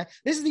sporting event.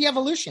 This is the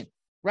evolution,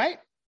 right?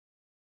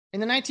 In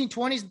the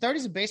 1920s and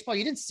 30s of baseball,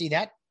 you didn't see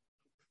that.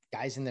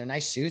 Guys in their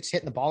nice suits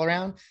hitting the ball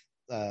around,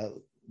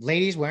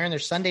 ladies wearing their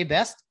Sunday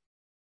best.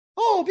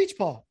 Oh, beach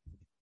ball.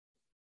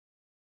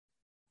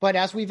 But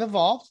as we've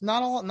evolved,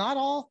 not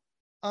all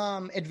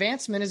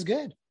advancement is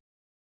good.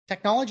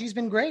 Technology's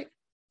been great.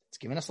 It's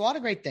given us a lot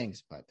of great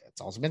things, but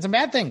it's also been some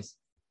bad things.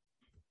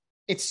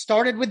 It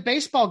started with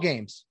baseball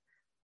games.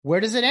 Where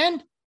does it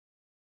end?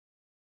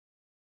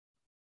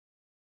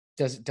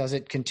 Does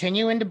it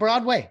continue into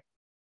Broadway?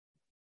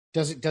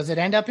 Does it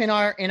end up in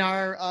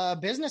our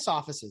business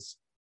offices?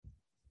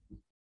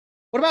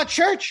 What about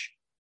church?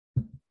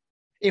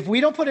 If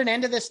we don't put an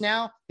end to this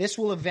now, this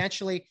will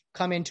eventually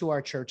come into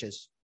our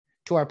churches,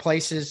 to our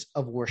places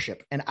of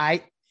worship. And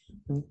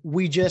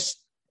we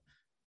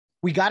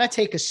got to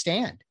take a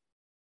stand.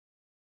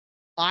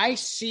 I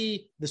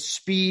see the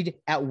speed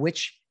at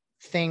which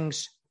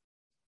things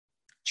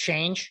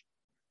change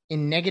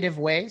in negative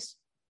ways.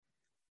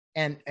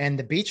 And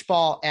the beach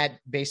ball at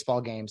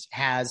baseball games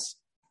has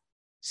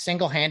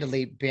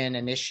single-handedly been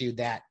an issue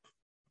that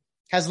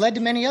has led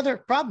to many other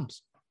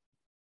problems.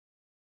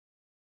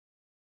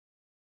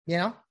 You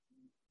know,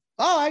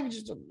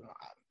 it's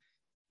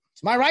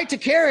my right to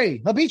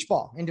carry a beach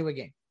ball into a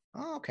game.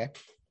 Oh, okay.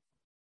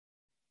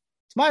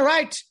 It's my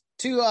right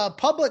to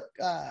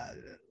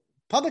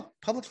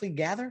publicly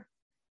gather.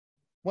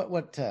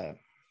 What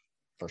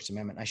First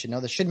Amendment? I should know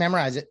this. Should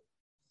memorize it.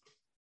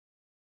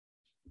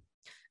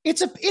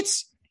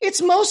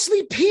 It's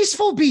mostly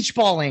peaceful beach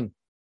balling.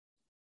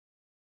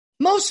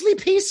 Mostly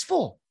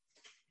peaceful.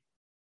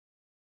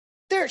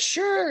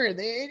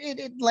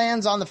 It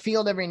lands on the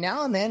field every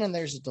now and then, and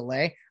there's a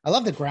delay. I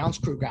love the grounds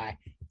crew guy.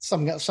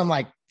 Some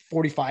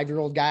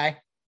 45-year-old guy,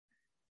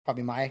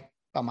 probably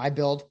about my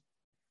build.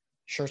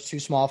 Shirt's too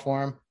small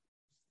for him.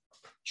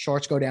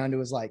 Shorts go down to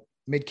his like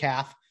mid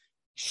calf,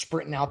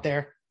 sprinting out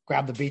there,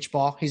 grab the beach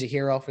ball. He's a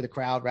hero for the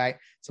crowd, right?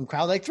 Some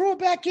crowd like, throw it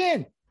back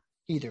in.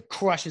 He either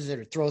crushes it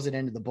or throws it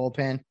into the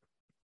bullpen.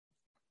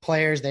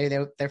 Players,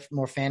 they're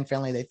more fan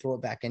friendly. They throw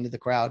it back into the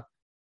crowd.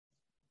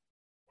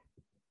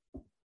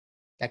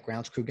 That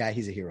grounds crew guy,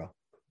 he's a hero.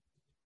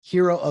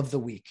 Hero of the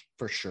week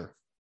for sure.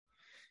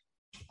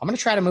 I'm going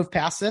to try to move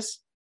past this,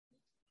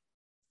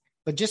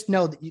 but just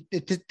know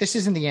that this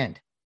isn't the end.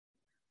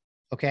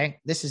 Okay.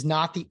 This is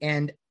not the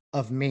end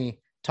of me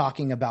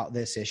talking about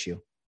this issue.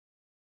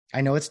 I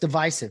know it's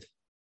divisive.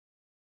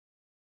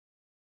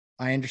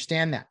 I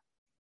understand that.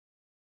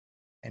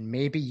 And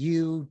maybe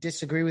you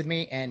disagree with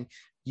me and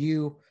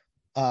you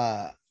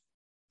want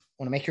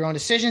to make your own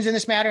decisions in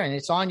this matter. And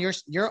it's on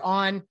you're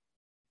on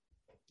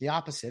the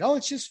opposite. Oh,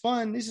 it's just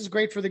fun. This is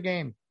great for the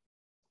game.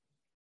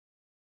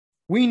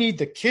 We need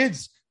the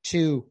kids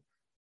the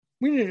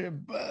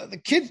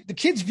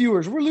kids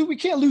viewers. We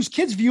can't lose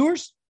kids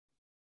viewers.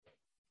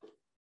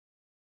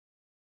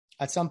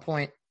 At some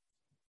point,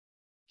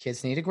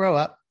 kids need to grow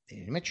up. They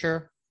need to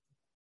mature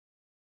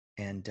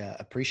and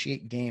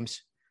appreciate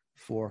games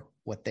for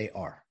what they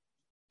are.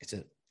 It's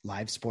a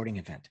live sporting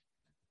event.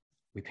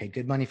 We paid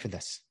good money for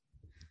this.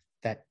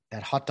 That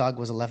hot dog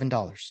was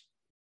 $11.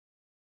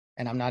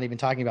 And I'm not even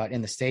talking about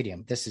in the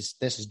stadium. This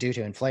is due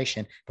to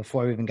inflation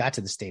before we even got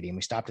to the stadium.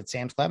 We stopped at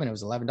Sam's Club and it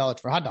was $11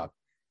 for a hot dog.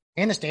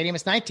 In the stadium,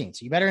 it's $19.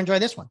 So you better enjoy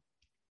this one.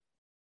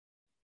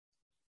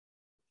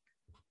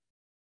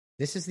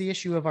 This is the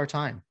issue of our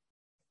time.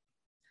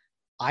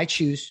 I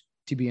choose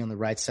to be on the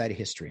right side of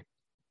history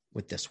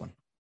with this one.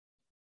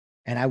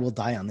 And I will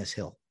die on this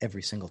hill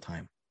every single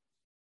time.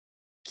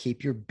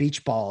 Keep your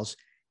beach balls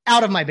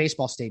out of my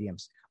baseball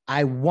stadiums.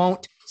 I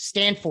won't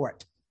stand for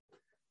it.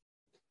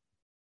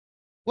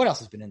 What else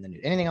has been in the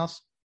news? Anything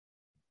else?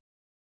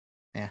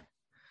 Yeah.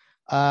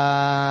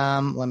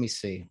 Let me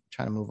see.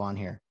 Trying to move on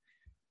here.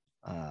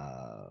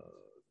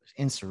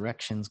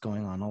 Insurrections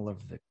going on all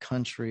over the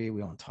country.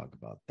 We won't talk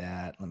about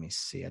that. Let me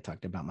see. I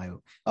talked about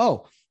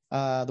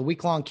the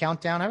week-long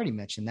countdown. I already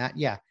mentioned that.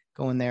 Yeah.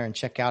 Go in there and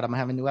check out. I'm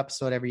having a new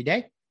episode every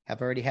day.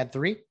 I've already had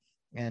 3.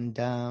 And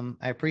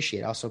I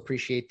appreciate it. I also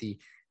appreciate the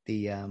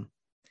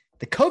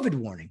COVID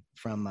warning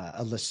from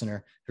a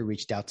listener who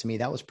reached out to me.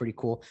 That was pretty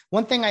cool.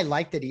 One thing I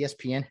liked that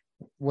ESPN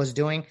was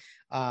doing,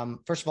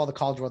 first of all, the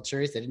College World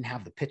Series, they didn't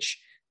have the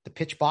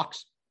pitch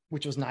box,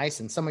 which was nice.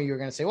 And some of you are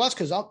going to say, well, it's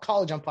because all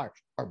college umpires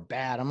are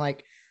bad. I'm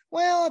like,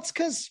 well, it's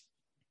because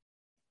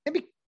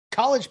maybe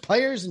college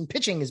players and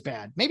pitching is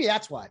bad. Maybe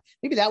that's why.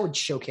 Maybe that would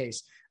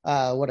showcase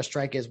what a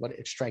strike is, what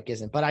a strike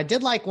isn't. But I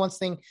did like one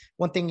thing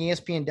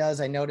ESPN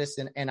does, I noticed,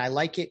 and I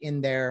like it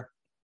in their,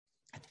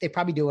 they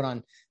probably do it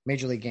on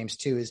Major League games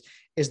too,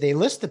 is they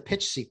list the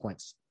pitch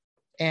sequence.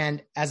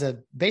 And as a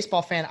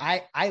baseball fan,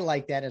 I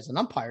like that as an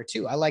umpire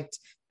too. I liked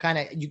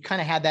you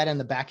kind of had that in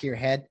the back of your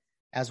head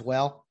as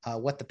well,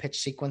 what the pitch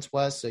sequence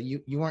was. So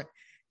you weren't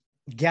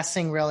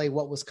guessing really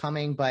what was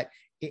coming, but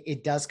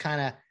it does kind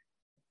of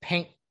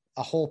paint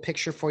a whole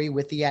picture for you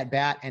with the at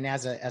bat. And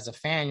as a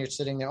fan, you're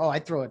sitting there, I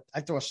throw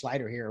a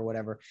slider here or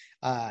whatever.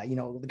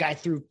 The guy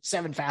threw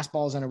 7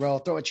 fastballs in a row,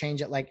 throw a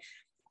change at, like,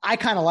 I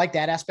kind of like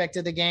that aspect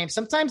of the game.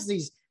 Sometimes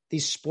these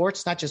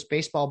sports, not just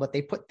baseball, but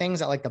they put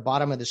things at like the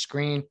bottom of the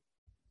screen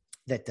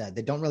that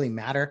don't really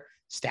matter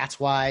stats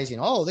wise.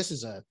 This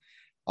is a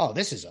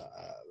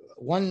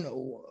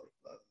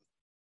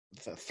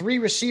 3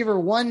 receiver,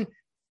 one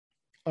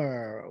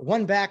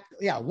back,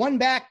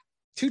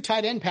 2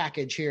 tight end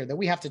package here that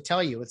we have to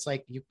tell you. It's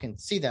like you can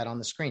see that on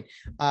the screen.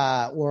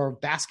 Or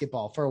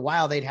basketball. For a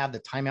while, they'd have the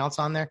timeouts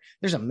on there.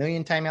 There's a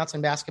million timeouts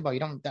in basketball.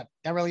 That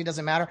really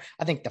doesn't matter.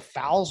 I think the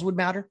fouls would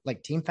matter,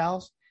 like team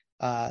fouls.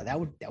 That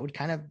would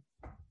kind of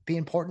be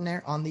important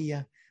there on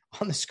the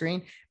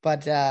screen.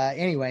 But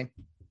anyway,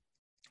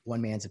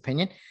 one man's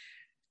opinion.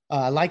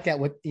 I like that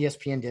what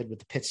ESPN did with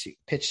the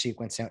pitch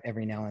sequence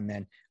every now and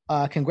then.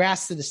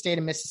 Congrats to the state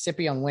of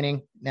Mississippi on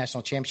winning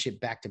national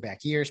championship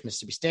back-to-back years,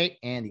 Mississippi State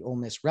and the Ole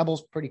Miss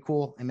Rebels. Pretty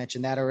cool. I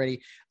mentioned that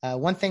already.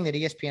 One thing that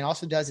ESPN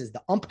also does is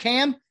the ump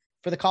cam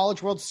for the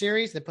College World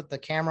Series. They put the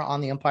camera on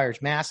the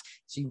umpire's mask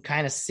so you can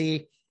kind of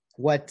see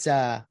what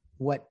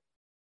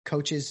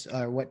coaches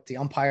or what the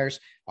umpires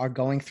are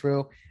going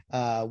through,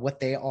 what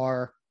they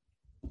are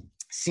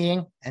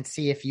seeing, and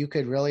see if you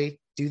could really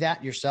do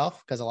that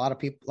yourself. Because a lot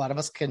of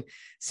us can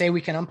say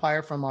we can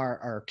umpire from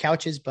our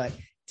couches, but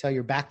till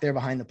you're back there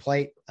behind the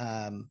plate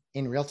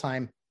in real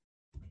time,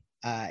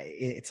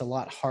 it's a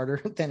lot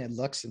harder than it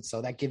looks. And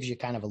so that gives you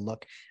kind of a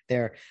look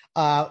there.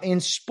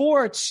 In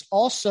sports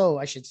also,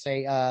 I should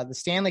say, the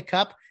Stanley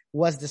Cup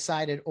was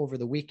decided over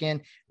the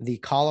weekend. The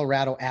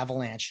Colorado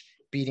Avalanche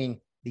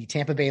beating the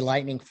Tampa Bay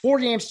Lightning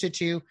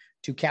 4-2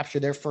 to capture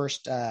their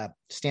first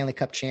Stanley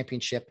Cup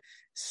championship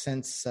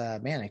since,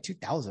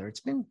 2000. It's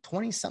been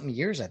 20-something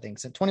years, I think.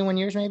 So 21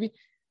 years maybe?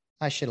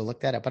 I should have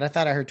looked that up, but I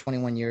thought I heard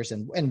 21 years.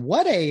 And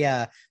what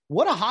a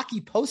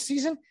hockey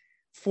postseason.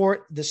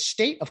 for the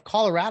state of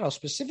Colorado,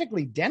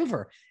 specifically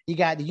Denver. You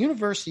got the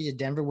University of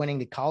Denver winning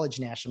the college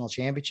national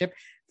championship,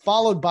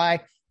 followed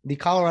by the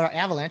Colorado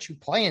Avalanche, who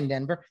play in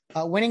Denver,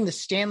 winning the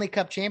Stanley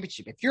Cup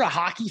championship. If you're a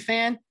hockey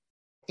fan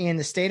in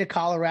the state of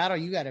Colorado,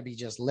 you got to be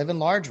just living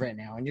large right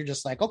now. And you're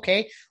just like,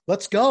 okay,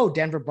 let's go,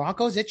 Denver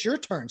Broncos. It's your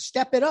turn.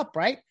 Step it up,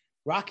 right?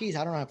 Rockies,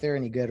 I don't know if they're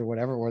any good or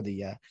whatever, or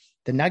the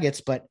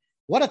Nuggets, but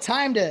what a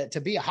time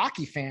to be a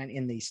hockey fan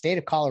in the state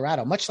of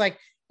Colorado, much like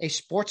a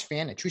sports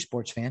fan, a true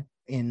sports fan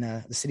in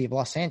the city of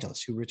Los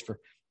Angeles, who roots for,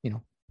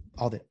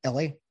 all the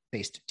LA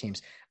based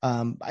teams.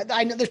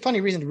 I know there's plenty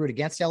of reason to root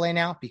against LA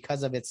now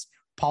because of its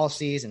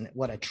policies and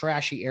what a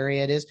trashy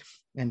area it is.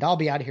 And I'll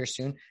be out of here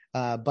soon.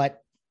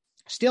 But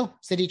still,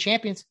 city of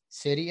champions,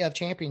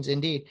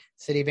 indeed.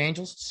 City of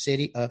Angels,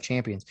 city of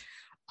champions.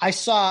 I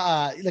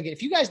saw, look,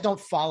 if you guys don't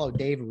follow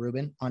Dave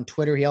Rubin on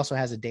Twitter, he also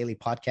has a daily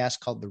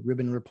podcast called The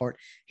Rubin Report.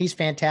 He's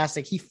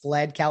fantastic. He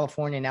fled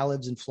California, now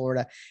lives in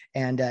Florida.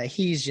 And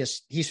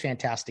he's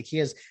fantastic. He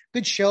has a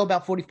good show,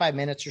 about 45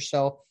 minutes or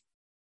so.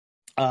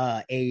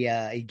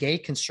 A gay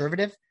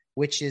conservative,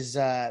 which is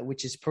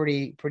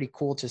pretty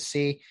cool to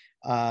see.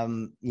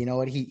 You know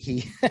what,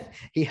 he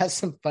has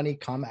some funny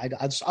comment.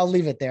 I'll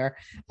leave it there.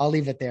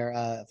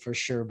 For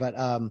sure.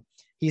 But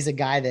he's a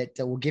guy that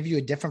will give you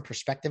a different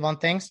perspective on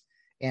things.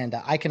 And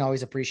I can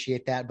always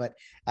appreciate that. But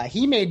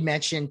he made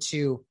mention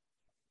to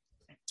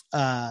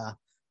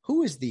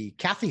who is the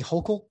Kathy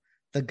Hochul,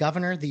 the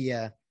governor,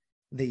 the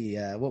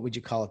what would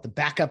you call it? The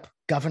backup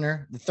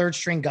governor, the third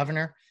string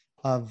governor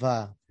of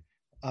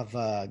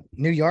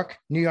New York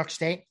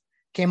State,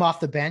 came off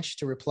the bench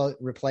to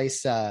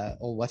replace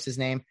what's his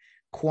name?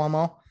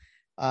 Cuomo.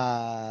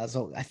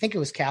 So I think it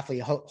was Kathy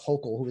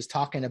Hochul who was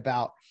talking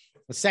about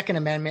the Second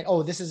Amendment.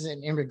 Oh, this is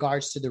in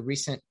regards to the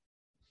recent,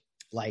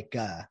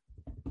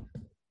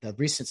 the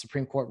recent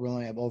Supreme Court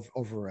ruling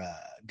over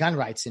gun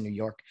rights in New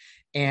York.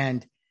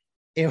 And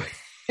it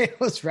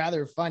was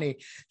rather funny.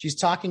 She's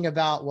talking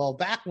about, well,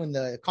 back when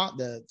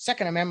the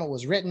Second Amendment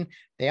was written,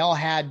 they all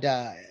had,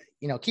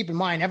 keep in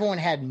mind, everyone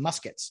had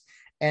muskets.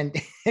 And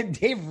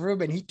Dave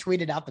Rubin, he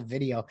tweeted out the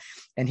video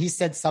and he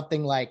said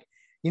something like,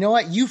 you know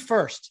what, you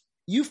first,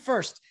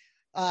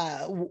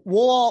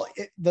 we'll all,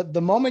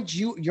 the moment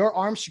your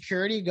armed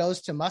security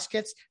goes to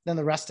muskets, then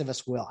the rest of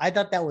us will. I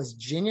thought that was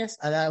genius.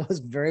 I thought it was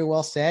very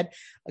well said.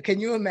 Can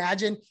you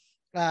imagine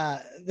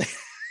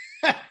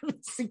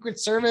Secret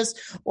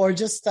Service or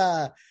just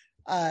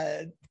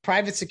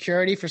private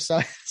security for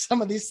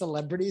some of these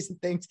celebrities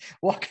and things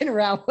walking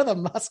around with a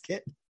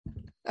musket?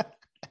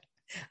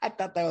 I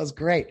thought that was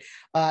great.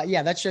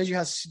 Yeah, that shows you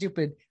how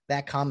stupid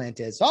that comment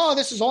is. Oh,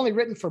 this is only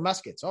written for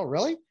muskets. Oh,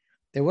 really?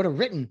 They would have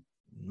written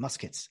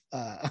muskets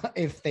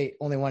if they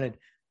only wanted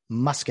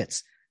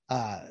muskets.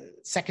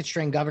 Second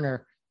string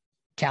governor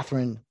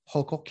Kathy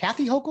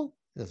Hochul,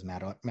 it doesn't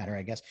matter,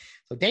 I guess.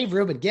 So Dave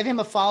Rubin, give him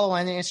a follow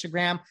on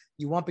Instagram.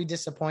 You won't be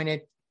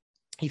disappointed.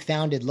 He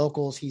founded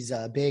Locals. He's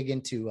big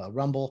into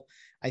Rumble,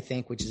 I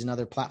think, which is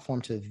another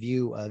platform to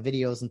view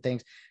videos and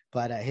things.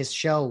 But his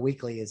show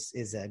weekly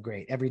is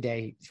great. Every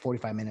day,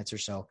 45 minutes or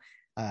so.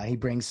 He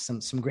brings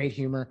some great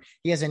humor.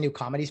 He has a new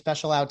comedy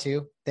special out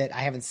too that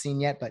I haven't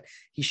seen yet, but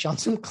he's shown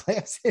some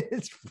clips.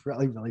 It's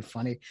really, really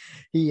funny.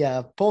 He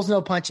pulls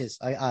no punches.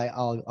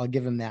 I'll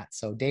give him that.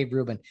 So Dave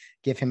Rubin,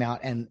 give him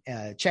out and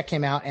check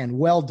him out. And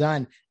well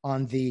done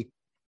on the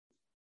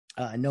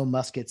no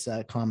muskets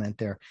comment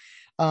there.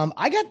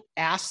 I got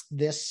asked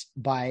this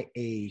by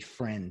a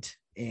friend,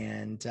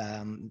 and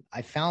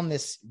I found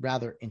this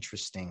rather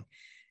interesting.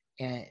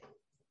 And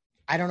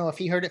I don't know if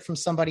he heard it from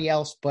somebody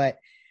else, but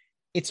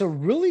it's a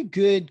really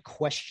good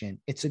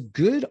question. It's a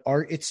good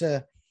art. It's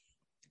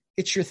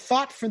your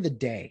thought for the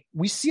day.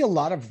 We see a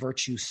lot of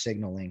virtue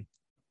signaling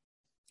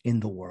in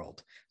the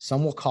world.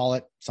 Some will call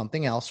it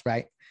something else,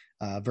 right?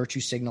 Virtue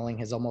signaling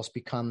has almost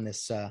become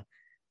this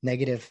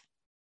negative,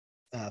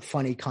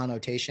 funny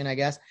connotation, I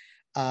guess.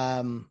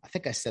 I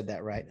think I said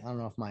that right. I don't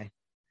know if my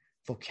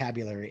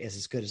vocabulary is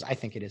as good as I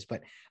think it is,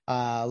 but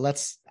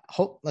let's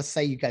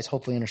say you guys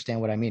hopefully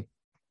understand what I mean.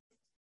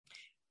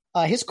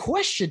 His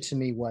question to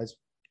me was,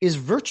 is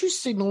virtue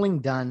signaling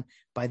done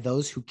by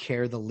those who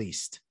care the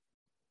least?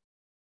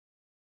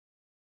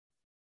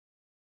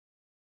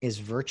 Is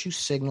virtue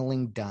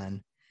signaling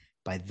done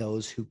by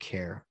those who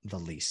care the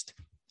least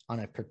on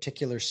a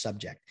particular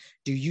subject?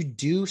 Do you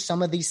do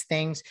some of these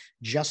things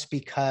just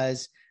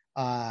because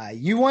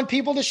you want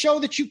people to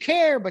show that you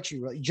care, but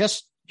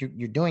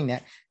you're doing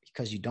that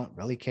because you don't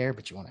really care,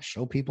 but you want to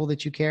show people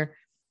that you care?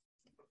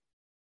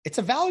 It's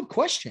a valid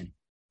question.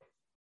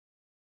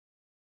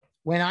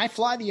 When I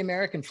fly the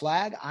American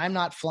flag, I'm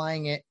not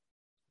flying it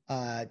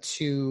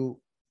to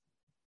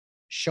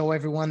show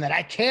everyone that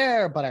I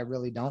care, but I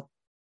really don't.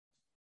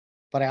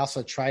 But I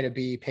also try to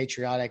be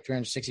patriotic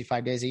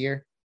 365 days a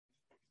year.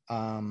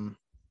 Try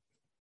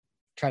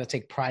to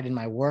take pride in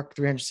my work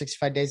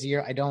 365 days a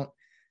year. I don't.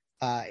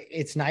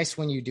 It's nice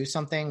when you do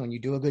something, when you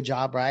do a good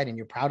job, right? And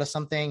you're proud of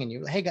something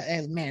and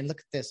hey, man,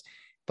 look at this.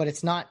 But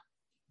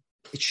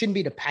it shouldn't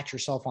be to pat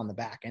yourself on the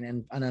back.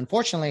 And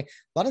unfortunately,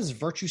 a lot of this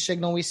virtue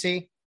signal we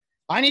see,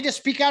 I need to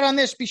speak out on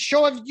this. Be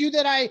show of you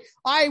that I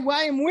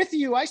am with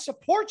you. I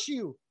support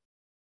you.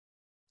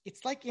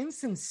 It's like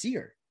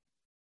insincere.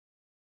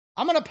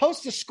 I'm going to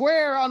post a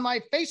square on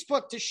my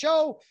Facebook to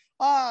show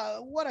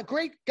what a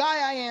great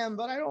guy I am,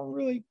 but I don't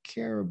really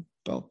care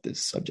about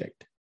this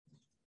subject.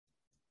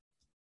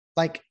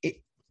 Like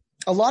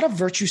a lot of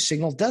virtue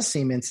signal does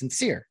seem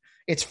insincere.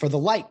 It's for the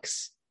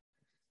likes.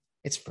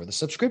 It's for the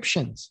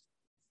subscriptions.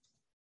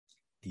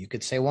 You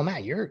could say, well,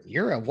 Matt,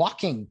 you're a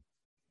walking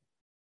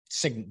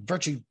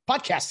virtue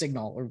podcast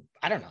signal, or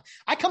I don't know.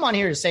 I come on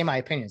here to say my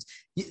opinions.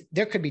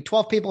 There could be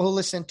 12 people who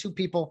listen, 2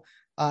 people,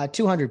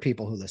 200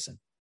 people who listen.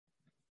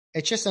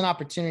 It's just an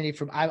opportunity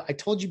for, I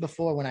told you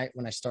before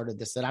when I started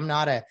this, that I'm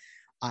not a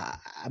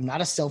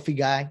selfie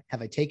guy.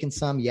 Have I taken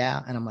some?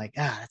 Yeah. And I'm like,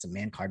 that's a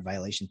man card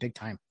violation, big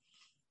time.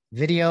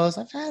 Videos.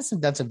 I've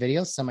done some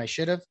videos. Some I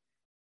should have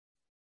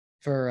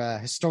for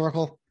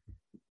historical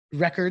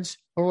records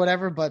or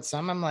whatever, but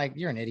some I'm like,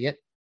 you're an idiot.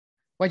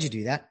 Why'd you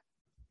do that?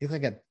 You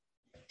look like a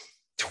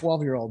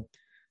 12-year-old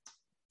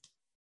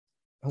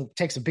who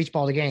takes a beach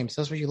ball to games.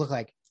 That's what you look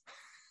like.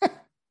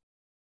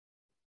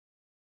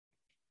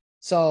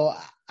 So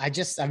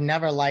I've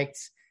never liked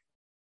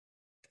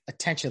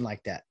attention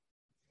like that.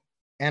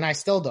 And I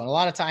still don't. A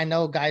lot of time, I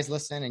know guys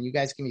listen and you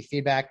guys give me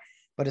feedback,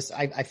 but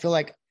I feel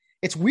like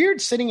it's weird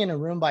sitting in a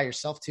room by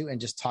yourself too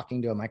and just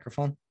talking to a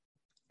microphone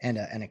and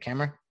a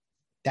camera.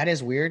 That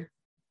is weird.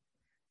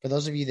 For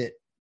those of you that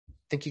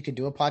think you could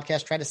do a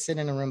podcast, try to sit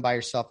in a room by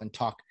yourself and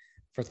talk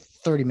for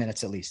 30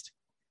 minutes at least,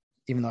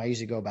 even though I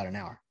usually go about an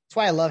hour. That's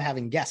why I love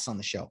having guests on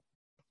the show.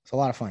 It's a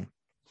lot of fun.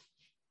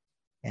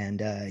 And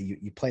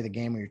you play the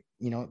game where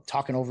you're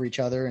talking over each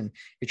other and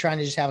you're trying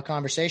to just have a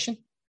conversation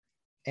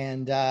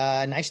and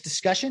a nice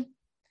discussion.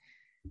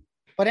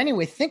 But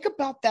anyway, think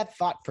about that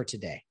thought for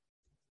today.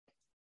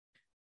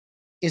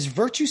 Is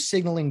virtue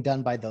signaling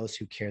done by those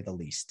who care the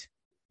least?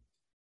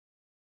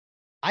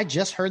 I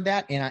just heard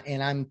that,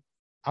 and I'm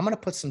going to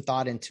put some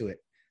thought into it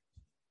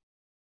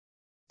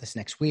this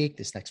next week,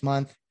 this next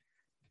month,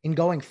 in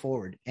going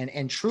forward,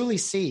 and truly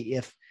see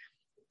if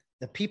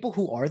the people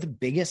who are the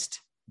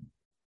biggest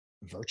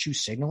virtue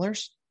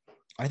signalers,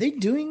 are they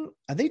doing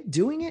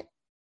it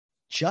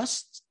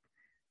just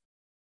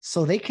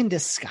so they can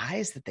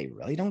disguise that they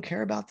really don't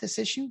care about this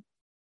issue?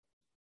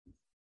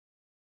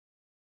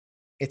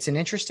 It's an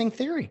interesting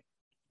theory.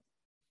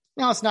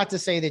 Now, it's not to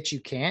say that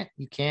you can't,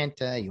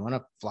 you want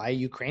to fly a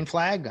Ukraine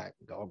flag?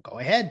 Go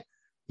ahead.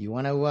 You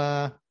want to,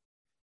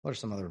 what are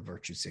some other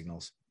virtue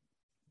signals?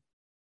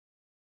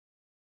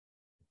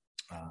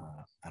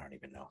 I don't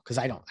even know. Cause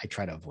I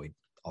try to avoid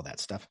all that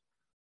stuff.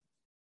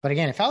 But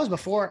again, if I was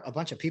before a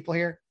bunch of people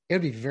here, it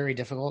would be very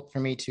difficult for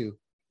me to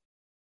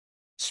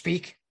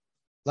speak,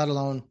 let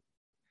alone,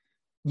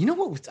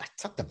 I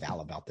talked to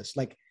Val about this.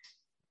 Like,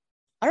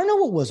 I don't know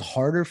what was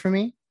harder for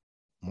me,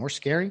 more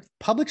scary,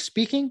 public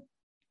speaking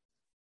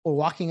or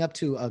walking up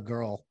to a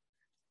girl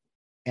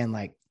and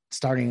like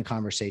starting a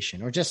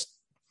conversation or just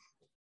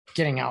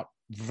getting out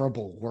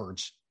verbal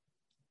words.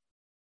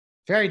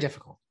 Very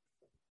difficult.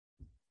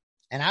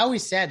 And I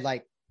always said,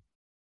 like,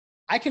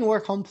 I can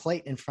work home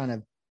plate in front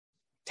of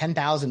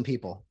 10,000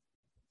 people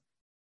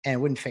and it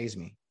wouldn't faze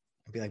me.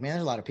 I'd be like, man,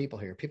 there's a lot of people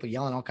here, people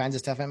yelling all kinds of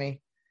stuff at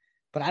me,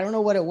 but I don't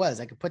know what it was.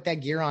 I could put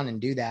that gear on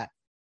and do that.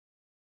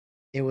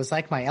 It was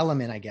like my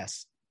element, I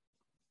guess.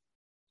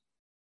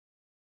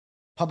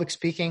 Public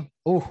speaking,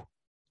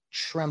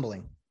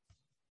 trembling.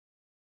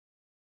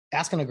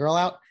 Asking a girl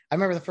out. I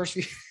remember the first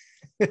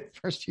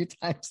few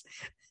times.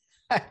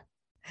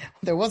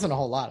 There wasn't a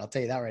whole lot, I'll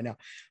tell you that right now.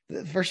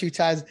 The first few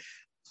times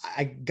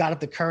I got up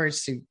the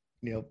courage to,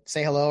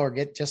 say hello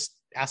or just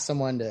ask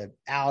someone to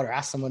out or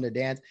ask someone to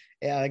dance.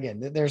 Yeah, again,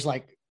 there's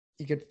like,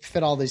 you could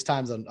fit all these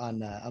times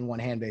on one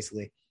hand,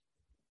 basically.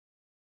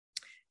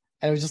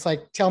 And it was just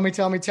like, tell me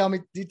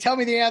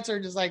the answer.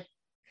 Just like,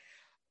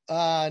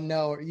 no,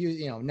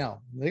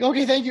 no. Like,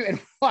 okay, thank you. And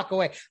walk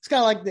away. It's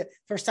kind of like the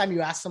first time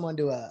you ask someone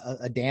to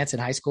a dance in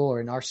high school, or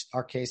in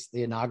our case,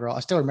 the inaugural. I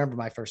still remember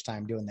my first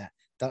time doing that.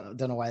 Don't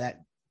know why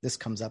this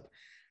comes up.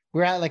 We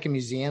were at like a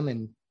museum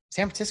in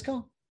San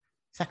Francisco,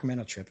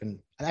 Sacramento trip.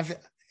 And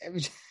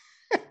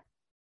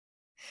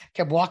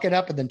kept walking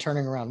up and then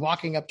turning around,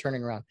 walking up,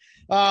 turning around.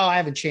 Oh, I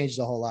haven't changed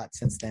a whole lot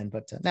since then,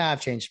 but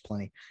I've changed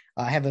plenty.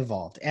 I have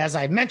evolved, as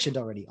I mentioned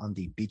already on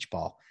the beach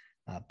ball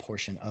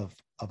portion of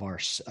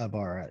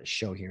our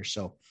show here.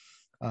 So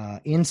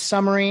in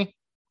summary,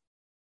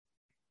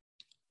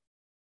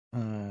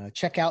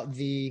 check out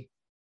the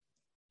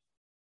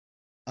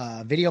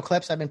video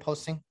clips I've been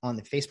posting on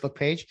the Facebook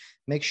page.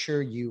 Make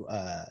sure you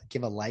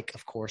give a like,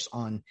 of course,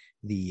 on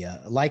the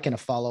like and a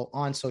follow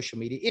on social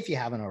media if you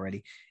haven't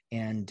already.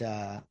 And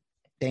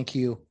thank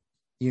you.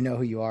 You know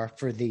who you are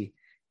for the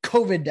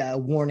COVID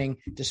warning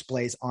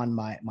displays on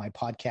my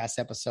podcast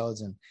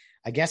episodes. And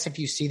I guess if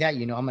you see that,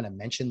 I'm going to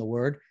mention the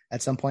word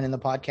at some point in the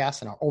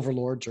podcast, and our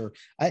overlords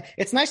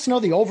it's nice to know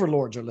the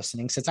overlords are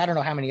listening, since I don't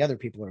know how many other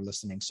people are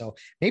listening. So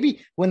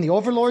maybe when the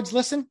overlords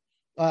listen,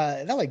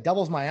 that like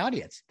doubles my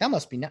audience. That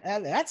must be,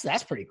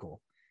 that's pretty cool.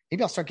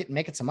 Maybe I'll start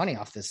making some money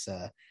off this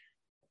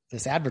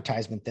this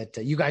advertisement that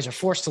you guys are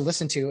forced to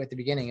listen to at the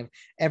beginning of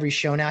every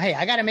show. Now, hey,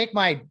 I got to make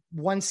my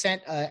 1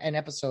 cent an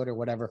episode or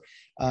whatever.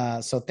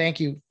 So thank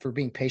you for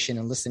being patient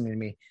and listening to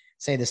me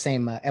say the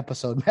same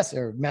episode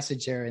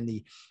message there in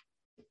the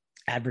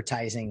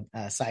advertising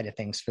side of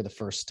things for the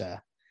first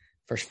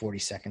 40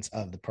 seconds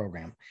of the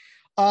program.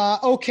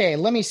 Okay,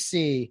 let me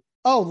see.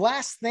 Oh,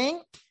 last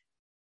thing,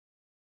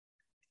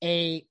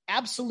 a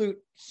absolute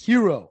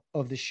hero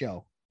of the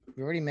show.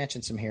 We already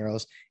mentioned some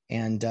heroes,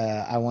 and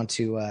I want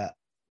to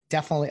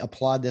definitely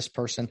applaud this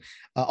person.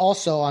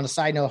 Also, on a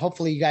side note,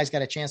 hopefully you guys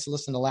got a chance to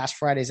listen to last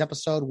Friday's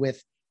episode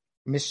with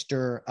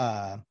Mr.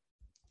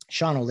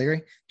 Sean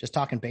O'Leary, just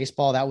talking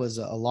baseball. That was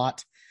a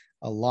lot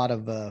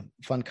of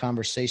fun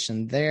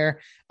conversation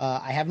there.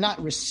 I have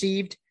not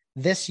received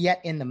this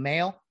yet in the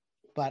mail,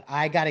 but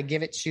I got to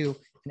give it to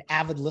an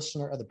avid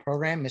listener of the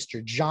program,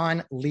 Mr.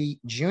 John Lee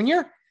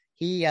Jr.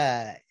 He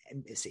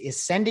is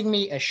sending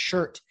me a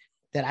shirt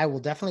that I will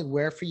definitely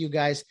wear for you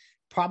guys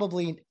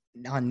probably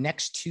on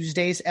next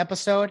Tuesday's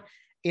episode.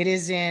 It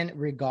is in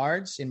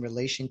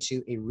relation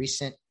to a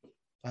recent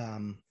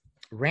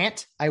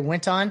rant I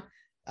went on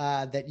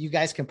that you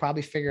guys can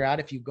probably figure out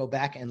if you go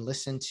back and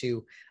listen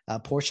to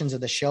portions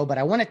of the show. But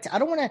I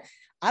don't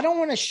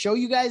want to show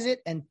you guys it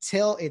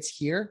until it's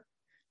here.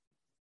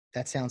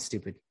 That sounds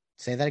stupid.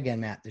 Say that again,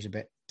 Matt. There's a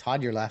bit.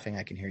 Todd, you're laughing.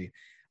 I can hear you.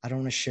 I don't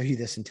want to show you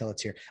this until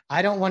it's here.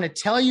 I don't want to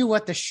tell you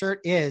what the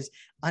shirt is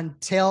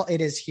until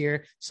it is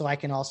here, so I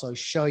can also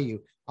show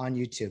you on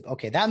YouTube.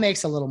 Okay, that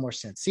makes a little more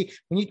sense. See,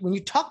 when you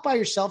talk by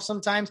yourself,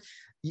 sometimes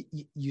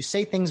you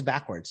say things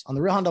backwards. On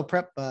the Real Hondo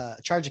Prep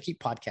Charge to Keep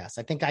podcast,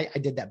 I think I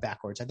did that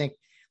backwards. I think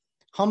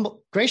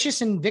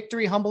gracious in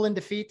victory, humble in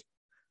defeat.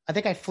 I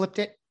think I flipped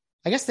it.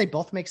 I guess they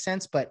both make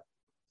sense, but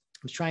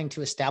I'm trying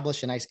to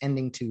establish a nice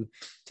ending to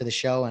the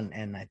show,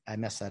 and I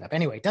messed that up.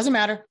 Anyway, it doesn't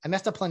matter. I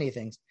messed up plenty of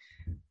things.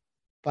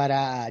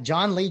 But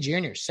John Lee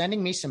Jr.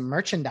 sending me some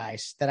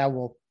merchandise that I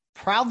will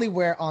proudly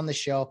wear on the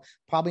show,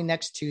 probably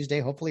next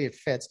Tuesday. Hopefully it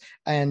fits.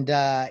 And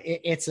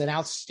it's an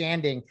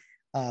outstanding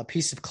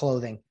piece of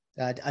clothing,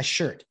 a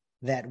shirt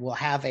that will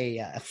have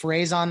a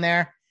phrase on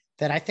there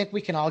that I think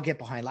we can all get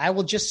behind. I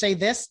will just say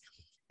this.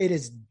 It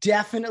is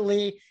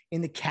definitely in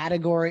the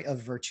category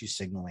of virtue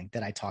signaling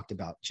that I talked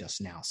about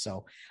just now.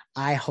 So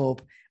I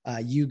hope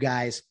you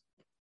guys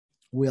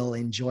will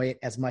enjoy it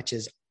as much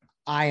as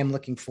I am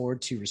looking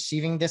forward to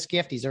receiving this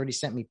gift. He's already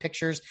sent me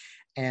pictures,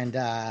 and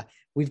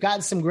we've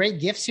gotten some great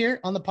gifts here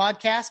on the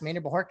podcast.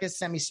 Maynard Bajorquez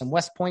sent me some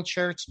West Point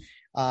shirts.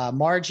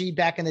 Margie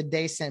back in the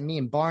day sent me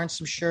and Barnes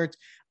some shirts.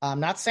 I'm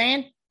not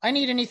saying I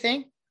need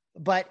anything,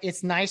 but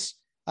it's nice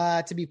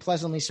to be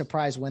pleasantly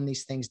surprised when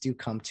these things do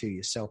come to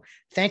you. So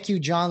thank you,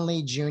 John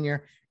Lee Jr.,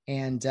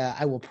 and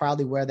I will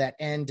proudly wear that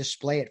and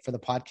display it for the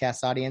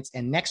podcast audience.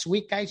 And next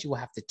week, guys, you will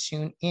have to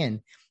tune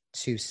in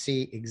to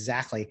see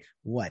exactly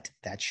what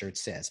that shirt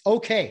says.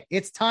 Okay,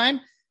 it's time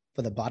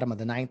for the bottom of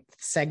the ninth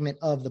segment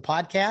of the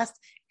podcast.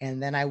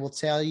 And then I will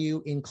tell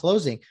you in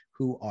closing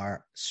who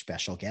our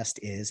special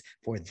guest is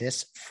for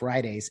this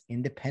Friday's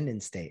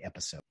Independence Day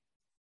episode.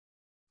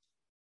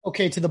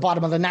 Okay, to the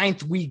bottom of the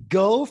ninth we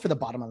go for the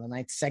bottom of the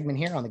ninth segment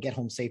here on the Get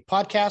Home Safe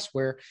podcast,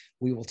 where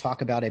we will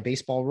talk about a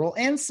baseball rule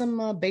and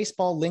some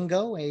baseball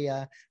lingo,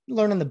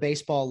 learning the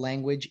baseball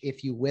language,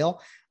 if you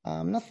will.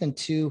 Nothing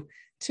too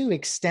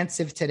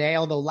extensive today,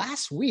 although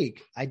last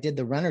week I did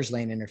the runner's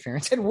lane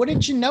interference, and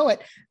wouldn't you know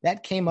it,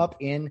 that came up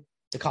in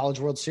the College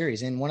World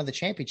Series in one of the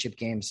championship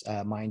games,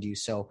 mind you.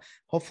 So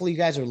hopefully you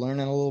guys are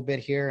learning a little bit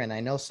here. And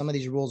I know some of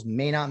these rules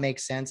may not make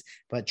sense,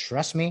 but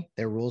trust me,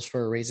 they're rules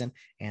for a reason,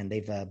 and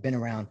they've been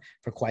around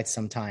for quite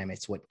some time.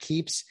 It's what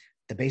keeps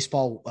the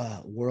baseball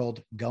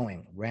world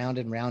going. Round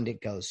and round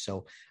it goes.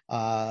 So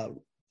I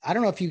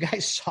don't know if you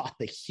guys saw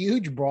the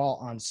huge brawl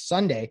on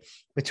Sunday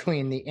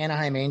between the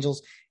Anaheim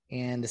Angels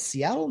and the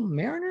Seattle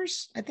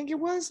Mariners, I think it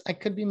was. I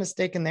could be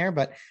mistaken there,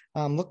 but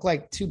looked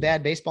like two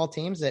bad baseball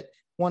teams that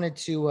wanted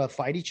to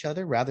fight each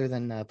other rather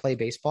than play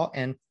baseball.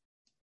 And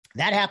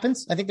that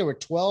happens. I think there were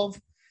 12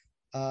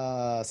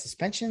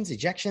 suspensions,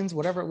 ejections,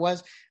 whatever it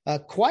was.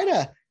 Quite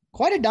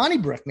a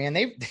Donnybrook, man.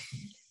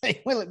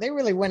 They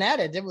really went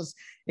at it.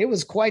 It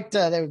was quite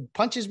there were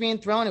punches being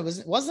thrown.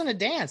 It wasn't a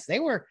dance. They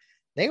were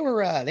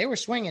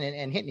swinging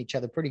and hitting each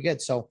other pretty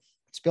good. So it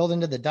spilled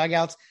into the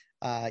dugouts.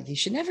 You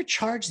should never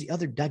charge the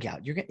other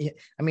dugout. You're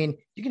going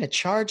to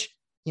charge,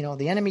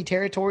 the enemy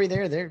territory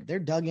there. They're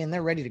dug in,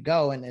 they're ready to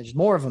go. And there's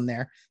more of them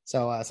there.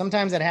 So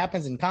sometimes that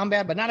happens in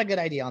combat, but not a good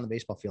idea on the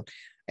baseball field.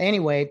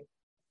 Anyway,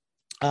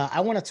 I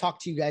want to talk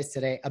to you guys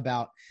today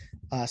about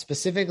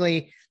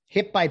specifically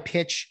hit by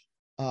pitch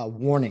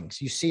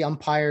warnings. You see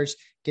umpires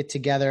get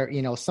together,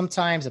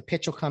 sometimes a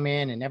pitch will come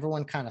in and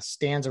everyone kind of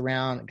stands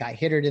around. A guy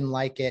hitter didn't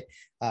like it.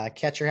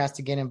 Catcher has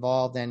to get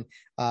involved. And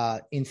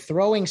in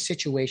throwing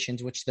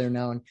situations, which they're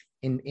known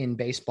in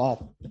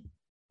baseball,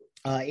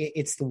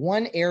 it's the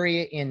one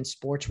area in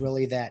sports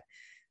really that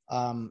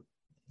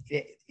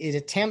it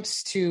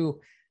attempts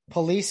to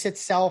police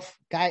itself.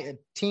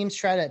 Teams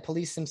try to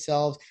police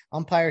themselves.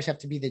 Umpires have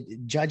to be the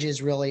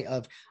judges really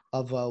of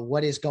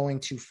what is going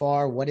too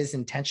far, what is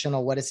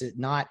intentional, what is it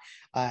not.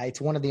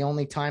 It's one of the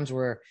only times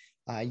where,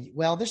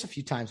 there's a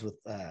few times with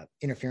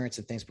interference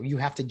and things, but you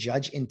have to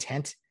judge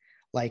intent,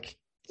 like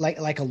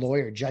a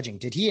lawyer judging.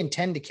 Did he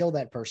intend to kill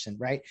that person,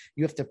 right?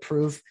 You have to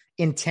prove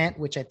intent,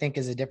 which I think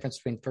is a difference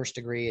between first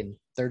degree and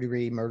third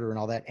degree murder and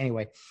all that.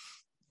 Anyway,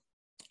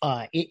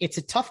 it's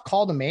a tough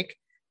call to make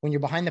when you're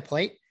behind the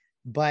plate,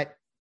 but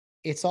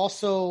it's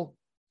also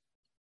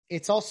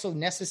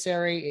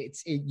necessary.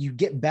 You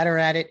get better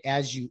at it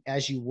as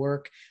you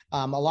work.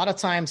 A lot of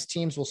times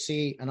teams will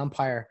see an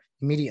umpire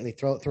immediately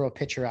throw a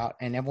pitcher out,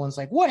 and everyone's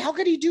like, what, how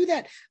could he do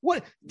that?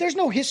 What, there's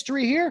no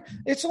history here.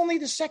 It's only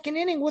the second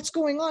inning. What's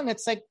going on?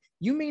 It's like,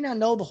 you may not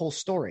know the whole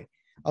story.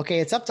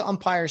 Okay. It's up to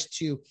umpires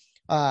to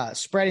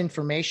spread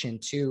information,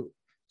 to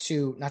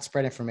not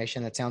spread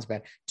information. That sounds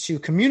bad. To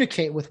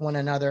communicate with one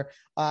another.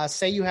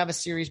 Say you have a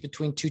series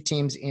between two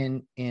teams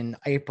in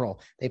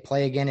April, they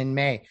play again in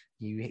May.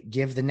 You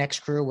give the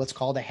next crew what's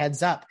called a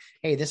heads up.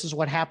 Hey, this is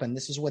what happened.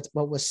 This is what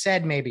was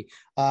said, maybe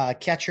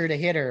catcher to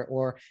hitter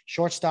or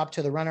shortstop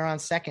to the runner on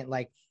second.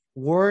 Like,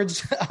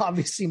 words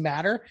obviously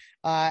matter.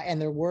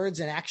 And they're words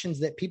and actions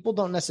that people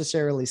don't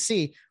necessarily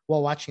see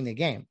while watching the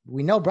game.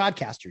 We know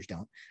broadcasters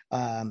don't.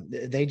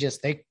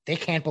 They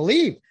can't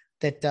believe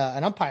that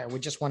an umpire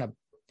would just want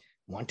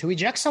to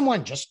eject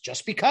someone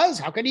just because.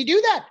 How could he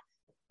do that?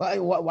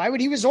 Why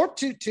would he resort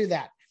to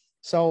that?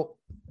 So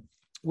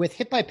with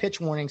hit by pitch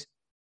warnings,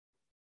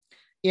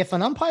 if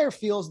an umpire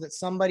feels that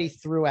somebody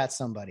threw at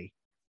somebody,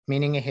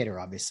 meaning a hitter,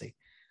 obviously,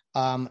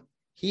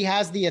 he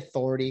has the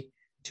authority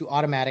to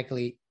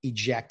automatically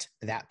eject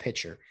that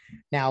pitcher.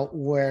 Now,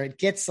 where it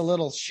gets a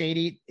little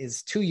shady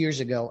is 2 years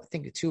ago, I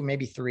think 2,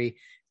 maybe 3,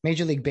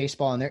 Major League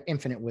Baseball, in their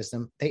infinite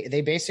wisdom,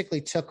 they basically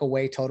took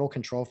away total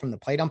control from the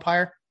plate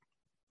umpire,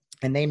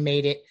 and they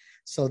made it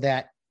so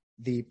that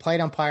the plate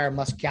umpire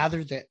must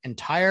gather the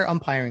entire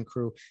umpiring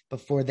crew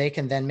before they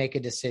can then make a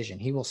decision.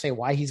 He will say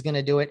why he's going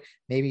to do it.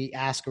 Maybe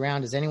ask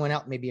around, does anyone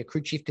else, maybe a crew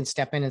chief can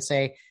step in and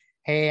say,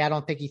 hey, I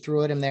don't think he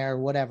threw at him there, or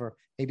whatever.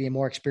 Maybe a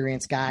more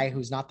experienced guy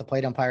who's not the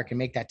plate umpire can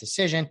make that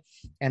decision.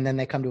 And then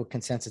they come to a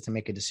consensus to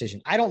make a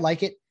decision. I don't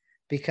like it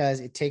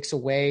because it takes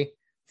away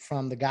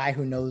from the guy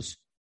who knows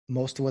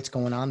most of what's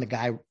going on, the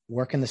guy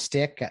working the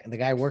stick, the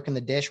guy working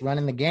the dish,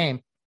 running the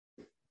game.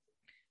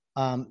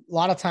 A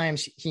lot of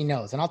times he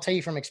knows, and I'll tell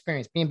you from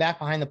experience, being back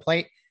behind the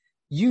plate,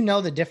 you know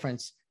the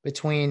difference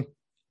between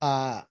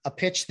a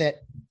pitch that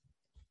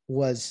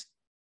was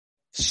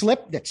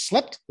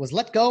was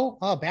let go,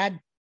 bad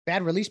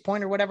release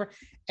point or whatever,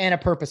 and a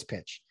purpose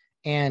pitch,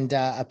 and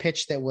a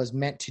pitch that was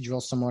meant to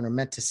drill someone or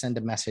meant to send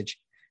a message.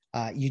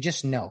 You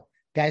just know.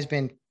 Guy's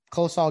been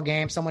close all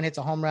game. Someone hits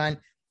a home run.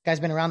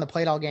 Guy's been around the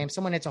plate all game.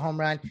 Someone hits a home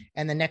run,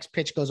 and the next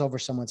pitch goes over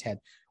someone's head.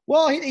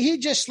 Well,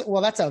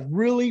 that's a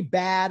really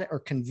bad or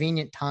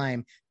convenient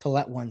time to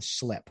let one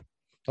slip.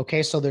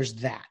 Okay, so there's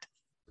that.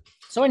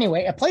 So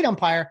anyway, a plate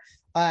umpire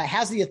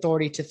has the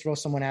authority to throw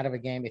someone out of a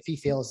game if he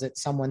feels that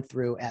someone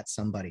threw at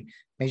somebody.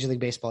 Major League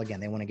Baseball, again,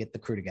 they want to get the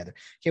crew together.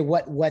 Okay,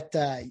 what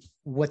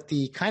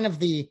the kind of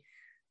the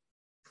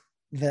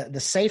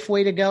safe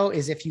way to go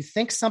is if you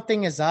think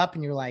something is up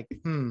and you're like,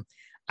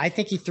 I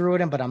think he threw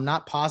at him, but I'm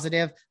not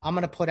positive, I'm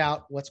going to put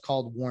out what's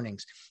called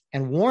warnings.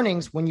 And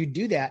warnings, when you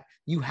do that,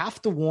 you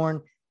have to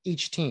warn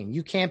each team.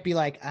 You can't be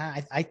like,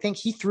 I think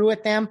he threw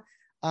at them.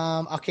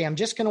 Okay, I'm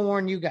just going to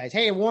warn you guys.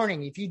 Hey,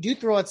 warning, if you do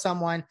throw at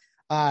someone,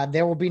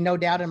 there will be no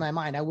doubt in my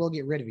mind, I will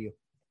get rid of you.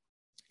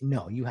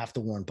 No, you have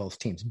to warn both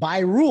teams by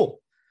rule.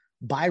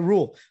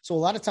 So a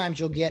lot of times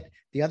you'll get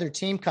the other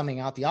team coming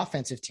out, the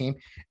offensive team,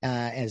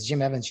 as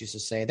Jim Evans used to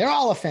say, they're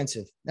all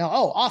offensive.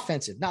 No,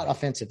 offensive, not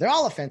offensive. They're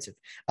all offensive.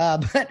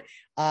 But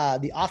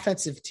the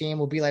offensive team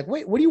will be like,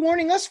 wait, what are you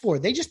warning us for?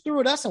 They just threw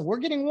at us and we're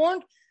getting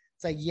warned.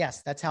 It's like,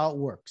 yes, that's how it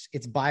works.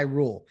 It's by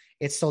rule.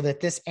 It's so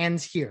that this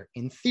ends here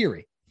in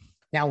theory.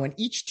 Now, when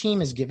each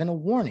team is given a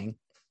warning,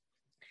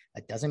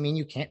 that doesn't mean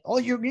you can't,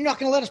 you're not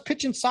going to let us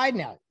pitch inside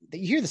now.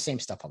 You hear the same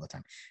stuff all the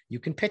time. You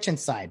can pitch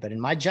inside, but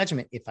in my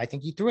judgment, if I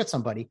think you threw at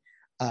somebody,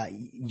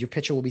 your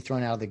pitcher will be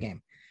thrown out of the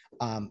game.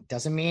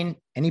 Doesn't mean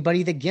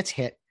anybody that gets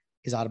hit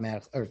is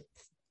automatic or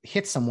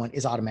hits someone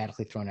is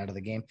automatically thrown out of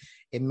the game.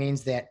 It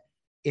means that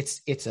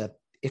it's a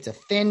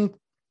thin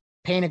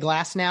pane of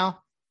glass now.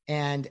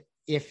 And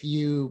if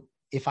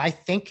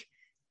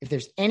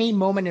there's any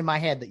moment in my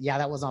head that,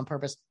 that was on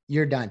purpose,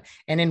 you're done.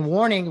 And in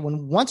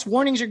once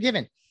warnings are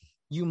given,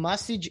 you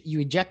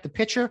eject the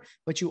pitcher,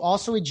 but you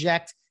also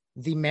eject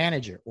the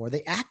manager or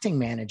the acting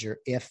manager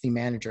if the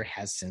manager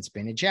has since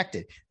been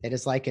ejected. That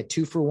is like a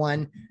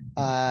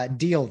 2-for-1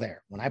 deal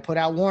there. When I put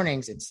out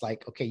warnings, it's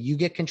like, okay, you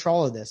get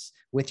control of this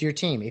with your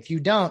team. If you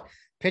don't,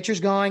 pitcher's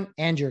going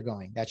and you're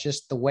going. That's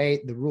just the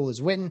way the rule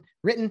is written,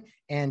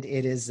 and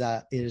it is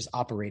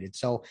operated.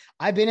 So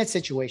I've been in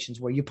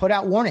situations where you put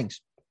out warnings,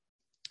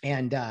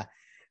 and a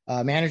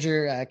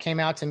manager came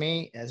out to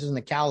me. This was in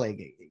the Cal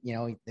League.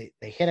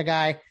 They hit a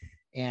guy.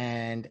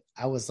 And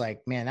I was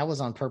like, man, that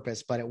was on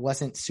purpose, but it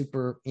wasn't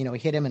super, he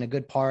hit him in a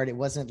good part. It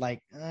wasn't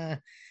like,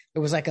 it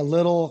was like a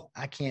little,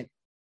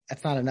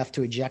 that's not enough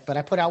to eject, but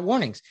I put out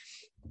warnings.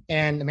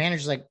 And the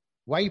manager's like,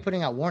 why are you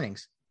putting out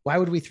warnings? Why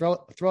would we throw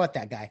at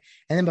that guy?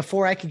 And then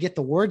before I could get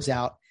the words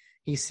out,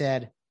 he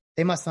said,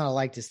 they must not have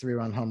liked his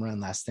 3-run home run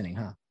last inning,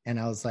 huh? And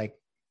I was like,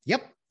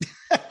 yep.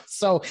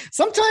 So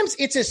sometimes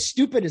it's as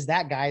stupid as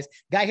that, guys.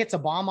 Guy hits a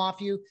bomb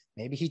off you.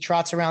 Maybe he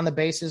trots around the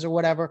bases or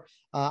whatever.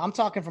 I'm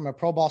talking from a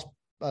pro ball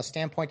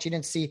standpoint. You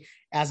didn't see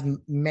as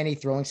many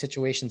throwing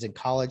situations in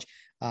college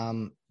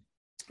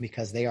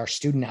because they are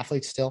student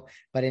athletes still.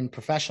 But in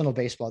professional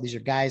baseball, these are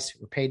guys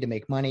who are paid to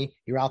make money.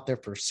 You're out there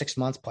for 6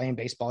 months playing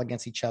baseball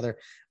against each other.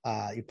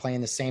 You're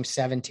playing the same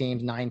 7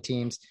 teams, 9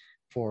 teams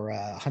for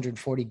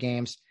 140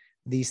 games.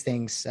 These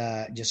things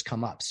just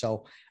come up.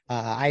 So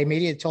I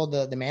immediately told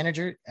the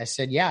manager, I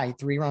said, yeah, he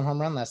 3-run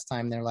home run last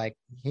time. They're like,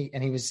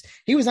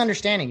 he was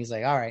understanding. He's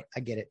like, all right, I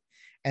get it.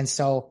 And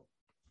so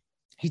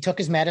he took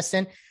his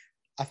medicine.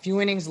 A few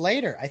innings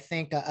later, I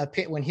think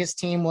when his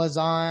team was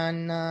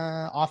on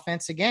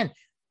offense again,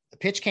 the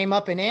pitch came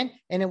up and in,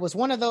 and it was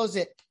one of those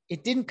that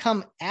it didn't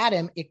come at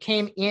him. It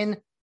came in,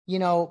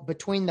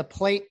 between the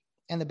plate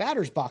and the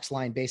batter's box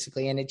line,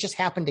 basically. And it just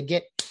happened to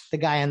get the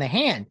guy on the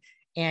hand.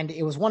 And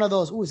it was one of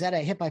those, is that a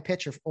hit by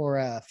pitch or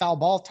a foul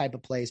ball type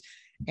of plays?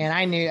 And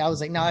I was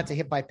like, no, that's a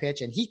hit by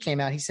pitch. And he came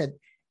out, he said,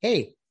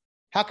 hey,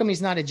 how come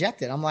he's not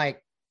ejected? I'm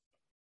like,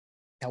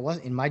 that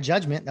wasn't, in my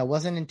judgment, that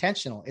wasn't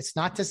intentional. It's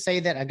not to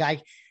say that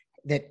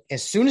that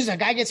as soon as a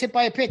guy gets hit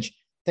by a pitch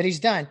that he's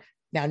done.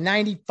 Now,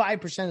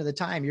 95% of the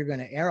time you're going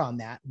to err on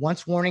that.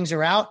 Once warnings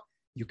are out,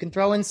 you can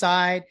throw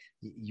inside.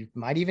 You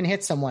might even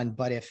hit someone.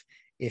 But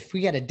if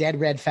we get a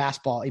dead red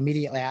fastball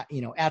immediately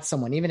at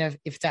someone, even if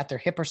it's at their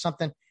hip or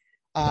something,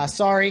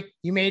 sorry,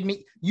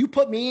 you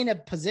put me in a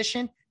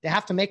position to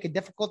have to make a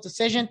difficult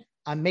decision.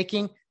 I'm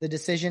making the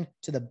decision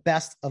to the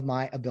best of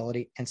my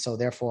ability. And so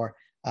therefore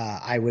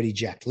I would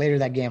eject. Later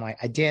that game, I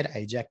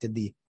ejected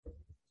the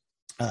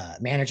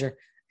manager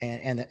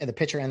and the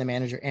pitcher and the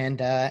manager.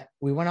 And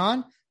we went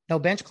on, no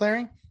bench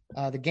clearing.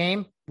 The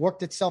game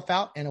worked itself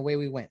out and away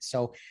we went.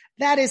 So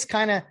that is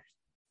kind of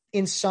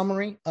in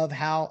summary of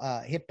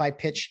how hit by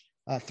pitch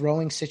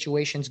throwing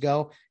situations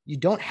go. You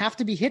don't have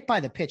to be hit by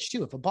the pitch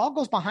too. If a ball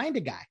goes behind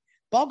a guy,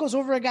 ball goes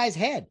over a guy's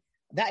head,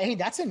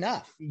 that's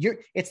enough.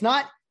 It's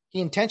not he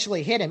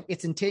intentionally hit him.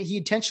 It's he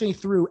intentionally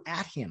threw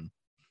at him.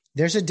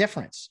 There's a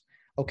difference.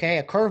 Okay.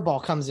 A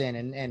curveball comes in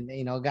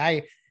and a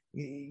guy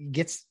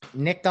gets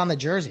nicked on the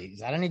jersey. Is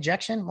that an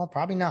ejection? Well,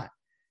 probably not.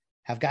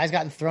 Have guys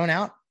gotten thrown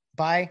out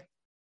by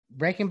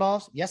breaking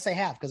balls? Yes, they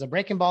have. Because a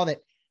breaking ball that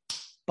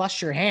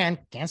busts your hand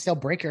can still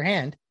break your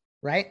hand,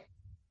 right?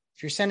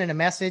 If you're sending a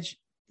message,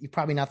 you're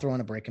probably not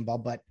throwing a breaking ball,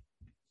 but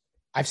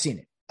I've seen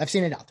it. I've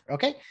seen it out there.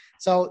 Okay.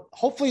 So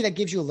hopefully that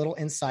gives you a little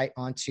insight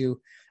onto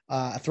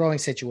a throwing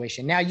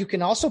situation. Now you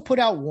can also put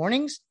out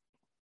warnings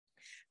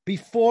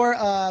before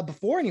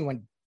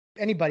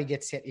anybody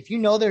gets hit. If you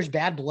know there's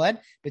bad blood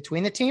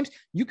between the teams,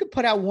 you could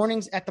put out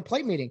warnings at the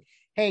plate meeting.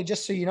 Hey,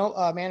 just so you know,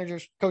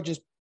 managers, coaches,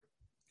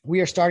 we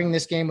are starting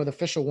this game with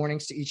official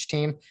warnings to each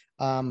team.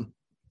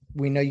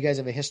 We know you guys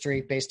have a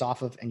history based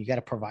off of, and you got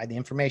to provide the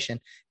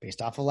information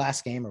based off of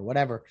last game or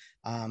whatever.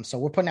 So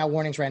we're putting out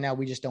warnings right now.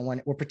 We just don't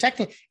want it. We're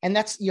protecting, and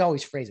that's, you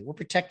always phrase it. We're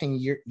protecting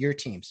your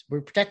teams. We're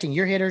protecting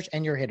your hitters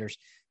and your hitters.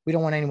 We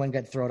don't want anyone to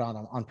get thrown out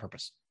on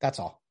purpose. That's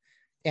all.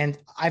 And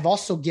I've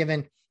also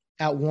given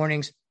out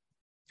warnings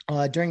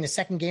during the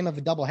second game of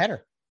a doubleheader.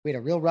 We had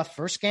a real rough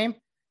first game.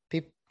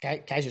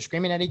 Guys are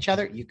screaming at each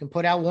other. You can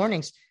put out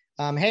warnings.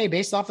 Hey,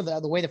 based off of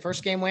the way the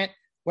first game went,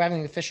 we're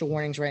having official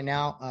warnings right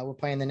now. We're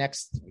playing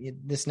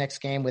this next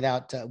game with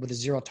a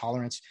zero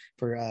tolerance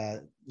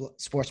for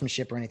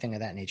sportsmanship or anything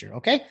of that nature.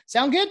 Okay,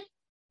 sound good?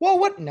 Well,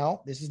 what?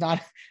 No, this is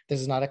not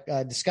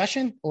a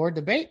discussion or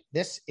debate.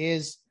 This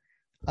is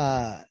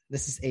a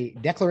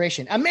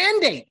declaration, a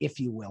mandate, if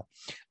you will.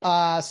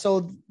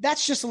 So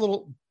that's just a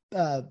little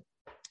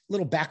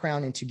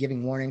background into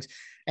giving warnings.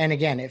 And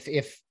again,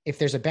 if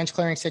there's a bench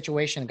clearing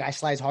situation, a guy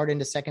slides hard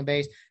into second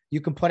base, you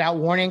can put out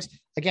warnings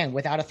again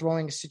without a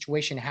throwing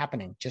situation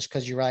happening. Just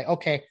because you're like,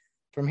 okay,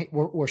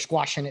 we're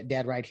squashing it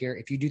dead right here.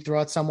 If you do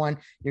throw at someone,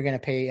 you're going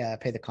to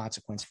pay the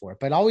consequence for it.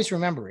 But always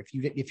remember, if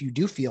you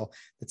do feel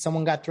that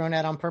someone got thrown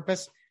at on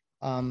purpose,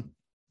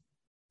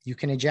 you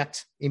can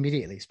eject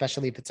immediately,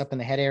 especially if it's up in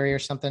the head area or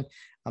something.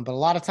 But a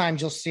lot of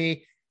times you'll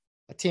see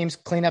a team's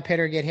cleanup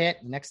hitter get hit.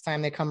 Next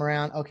time they come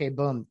around, okay,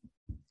 boom,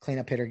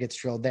 cleanup hitter gets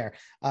drilled there.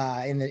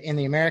 In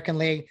the American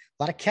League,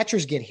 a lot of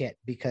catchers get hit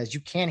because you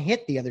can't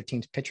hit the other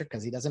team's pitcher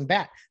because he doesn't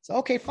bat. So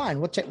okay, fine,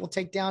 we'll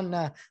take down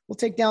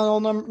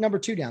old number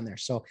 2 down there.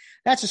 So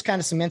that's just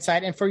kind of some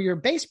insight. And for your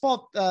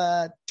baseball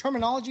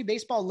terminology,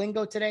 baseball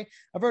lingo today,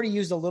 I've already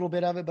used a little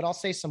bit of it, but I'll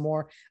say some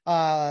more.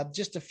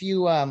 Just a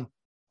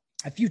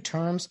few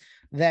terms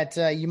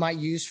that you might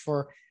use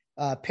for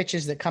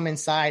pitches that come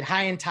inside,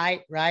 high and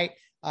tight, right?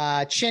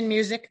 Chin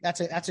music, that's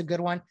a good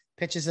one.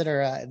 Pitches that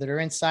are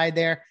inside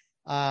there.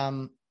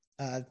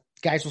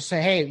 Guys will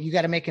say, hey, you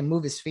got to make him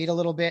move his feet a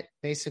little bit.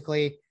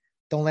 Basically,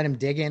 don't let him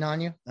dig in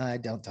on you.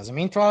 Doesn't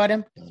mean throw at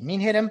him. Doesn't mean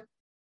hit him.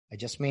 It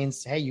just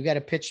means, hey, you got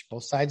to pitch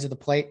both sides of the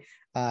plate.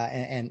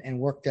 and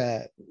work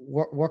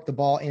the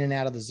ball in and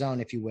out of the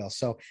zone, if you will.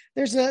 So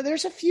there's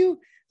a few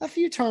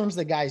terms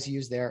that guys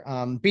use there.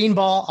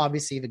 Beanball,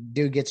 obviously, if a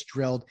dude gets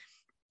drilled,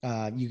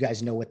 you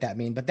guys know what that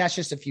means. But that's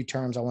just a few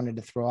terms I wanted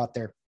to throw out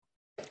there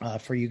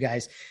for you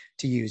guys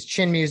to use.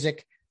 Chin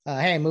music.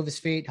 Hey, move his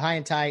feet high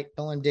and tight.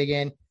 Don't let him dig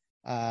in.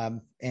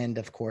 And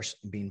of course,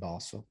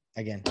 beanball. So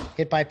again,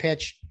 hit by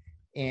pitch,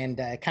 and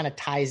it kind of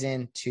ties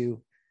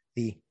into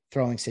the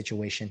throwing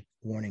situation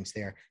warnings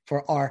there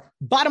for our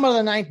bottom of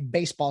the ninth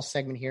baseball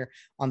segment here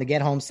on the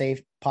Get Home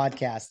Safe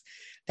podcast.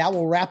 That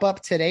will wrap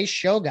up today's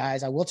show,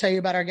 guys. I will tell you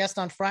about our guest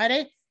on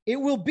Friday. It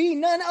will be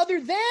none other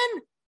than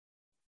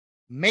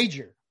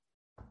Major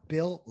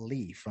Bill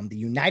Lee from the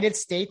United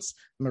States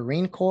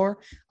Marine Corps.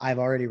 I've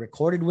already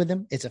recorded with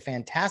him. It's a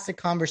fantastic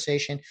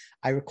conversation.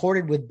 I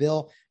recorded with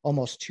Bill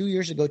almost 2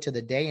 years ago to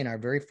the day in our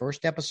very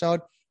first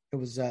episode. It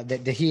was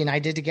that he and I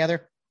did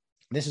together.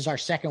 This is our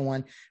second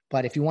one,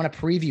 but if you want a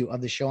preview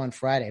of the show on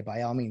Friday,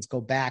 by all means,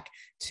 go back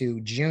to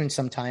June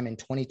sometime in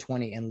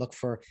 2020 and look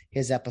for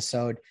his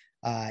episode.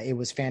 It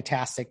was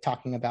fantastic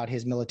talking about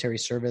his military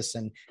service,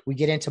 and we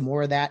get into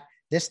more of that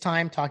this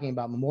time, talking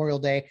about Memorial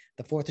Day,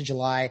 the 4th of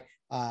July,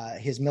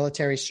 his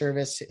military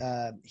service.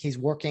 He's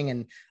working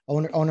and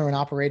owner and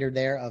operator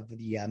there of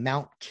the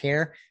Mount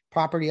Care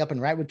property up in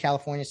Wrightwood,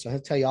 California. So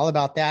he'll tell you all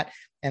about that.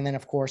 And then,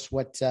 of course,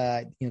 what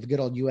the good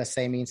old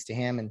USA means to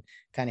him, and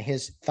kind of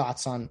his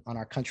thoughts on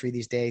our country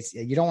these days.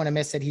 You don't want to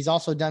miss it. He's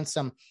also done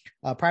some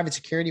private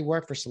security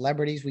work for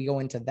celebrities. We go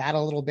into that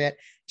a little bit.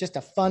 Just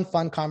a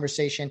fun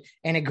conversation,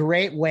 and a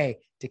great way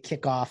to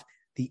kick off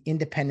the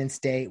Independence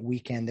Day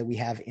weekend that we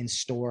have in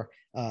store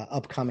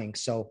upcoming.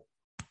 So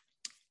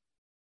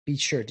be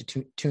sure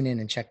to tune in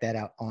and check that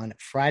out on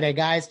Friday,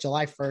 guys,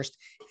 July 1st.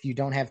 If you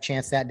don't have a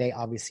chance that day,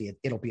 obviously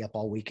it'll be up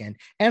all weekend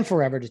and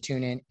forever to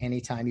tune in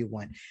anytime you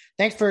want.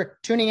 Thanks for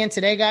tuning in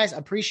today, guys.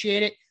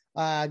 Appreciate it.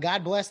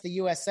 God bless the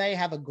USA.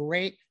 Have a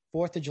great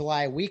 4th of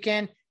July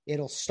weekend.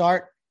 It'll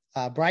start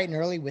bright and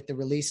early with the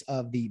release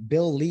of the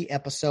Bill Lee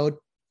episode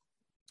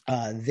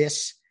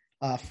this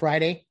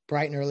Friday,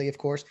 bright and early, of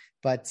course.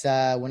 But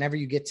whenever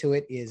you get to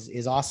it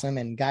is awesome.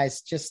 And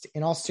guys, just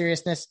in all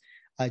seriousness,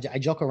 I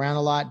joke around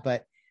a lot,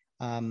 but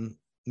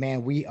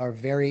man, we are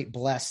very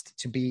blessed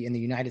to be in the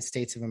United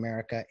States of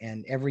America.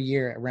 And every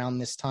year around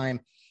this time,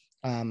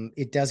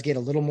 it does get a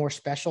little more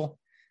special.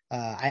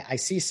 I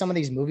see some of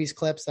these movies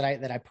clips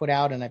that I put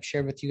out and I've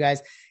shared with you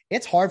guys.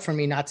 It's hard for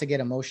me not to get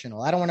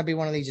emotional. I don't want to be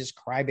one of these just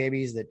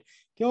crybabies that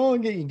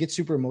you get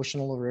super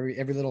emotional over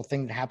every little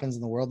thing that happens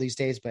in the world these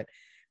days. But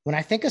when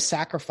I think of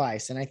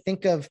sacrifice and I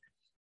think of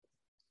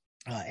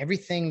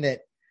everything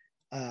that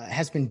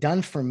has been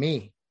done for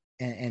me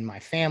and my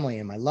family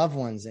and my loved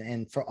ones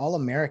and for all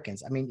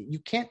Americans, I mean, you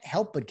can't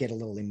help but get a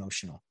little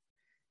emotional.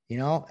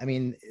 I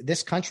mean,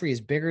 this country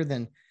is bigger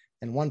than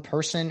one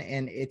person,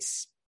 and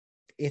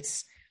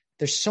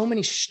there's so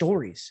many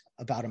stories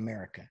about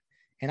America.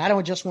 And I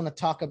don't just want to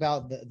talk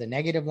about the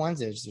negative ones.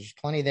 There's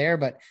plenty there,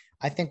 but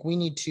I think we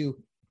need to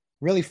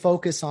really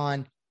focus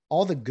on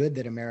all the good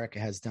that America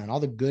has done, all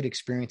the good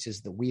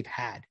experiences that we've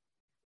had.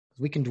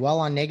 We can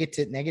dwell on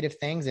negative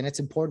things, and it's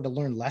important to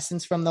learn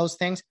lessons from those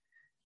things.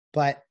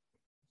 But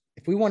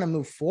if we want to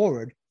move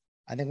forward,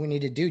 I think we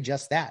need to do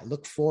just that.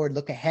 Look forward,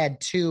 look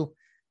ahead to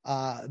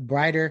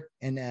brighter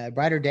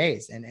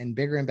days and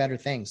bigger and better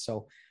things.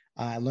 So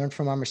learn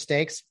from our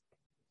mistakes.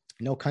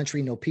 No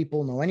country, no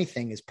people, no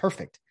anything is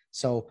perfect.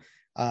 So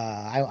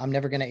I'm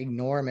never going to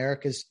ignore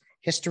America's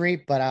history,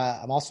 but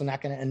I'm also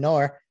not going to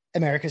ignore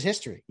America's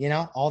history,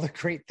 all the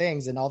great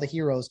things and all the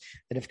heroes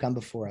that have come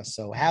before us.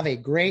 So have a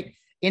great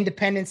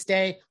Independence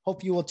Day.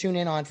 Hope you will tune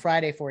in on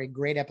Friday for a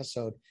great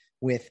episode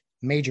with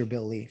Major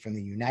Bill Lee from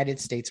the United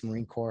States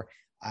Marine Corps.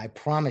 I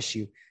promise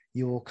you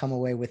will come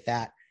away with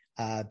that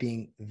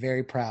being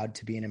very proud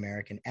to be an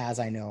American, as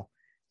I know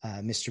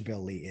Mr.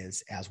 Bill Lee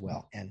is as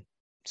well. And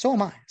so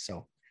am I.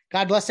 So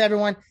God bless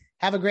everyone.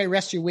 Have a great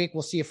rest of your week.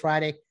 We'll see you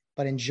Friday,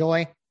 but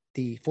enjoy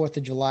the 4th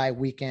of July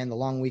weekend, the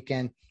long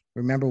weekend.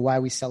 Remember why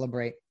we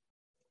celebrate.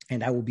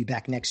 And I will be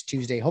back next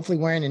Tuesday, hopefully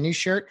wearing a new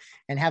shirt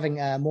and having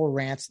more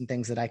rants and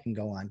things that I can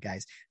go on,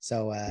 guys.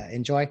 So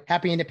enjoy.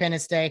 Happy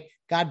Independence Day.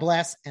 God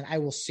bless. And I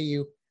will see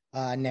you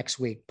next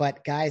week.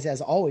 But guys,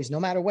 as always, no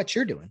matter what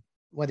you're doing,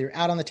 whether you're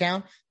out on the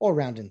town or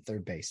around in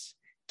third base,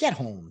 get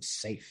home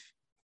safe.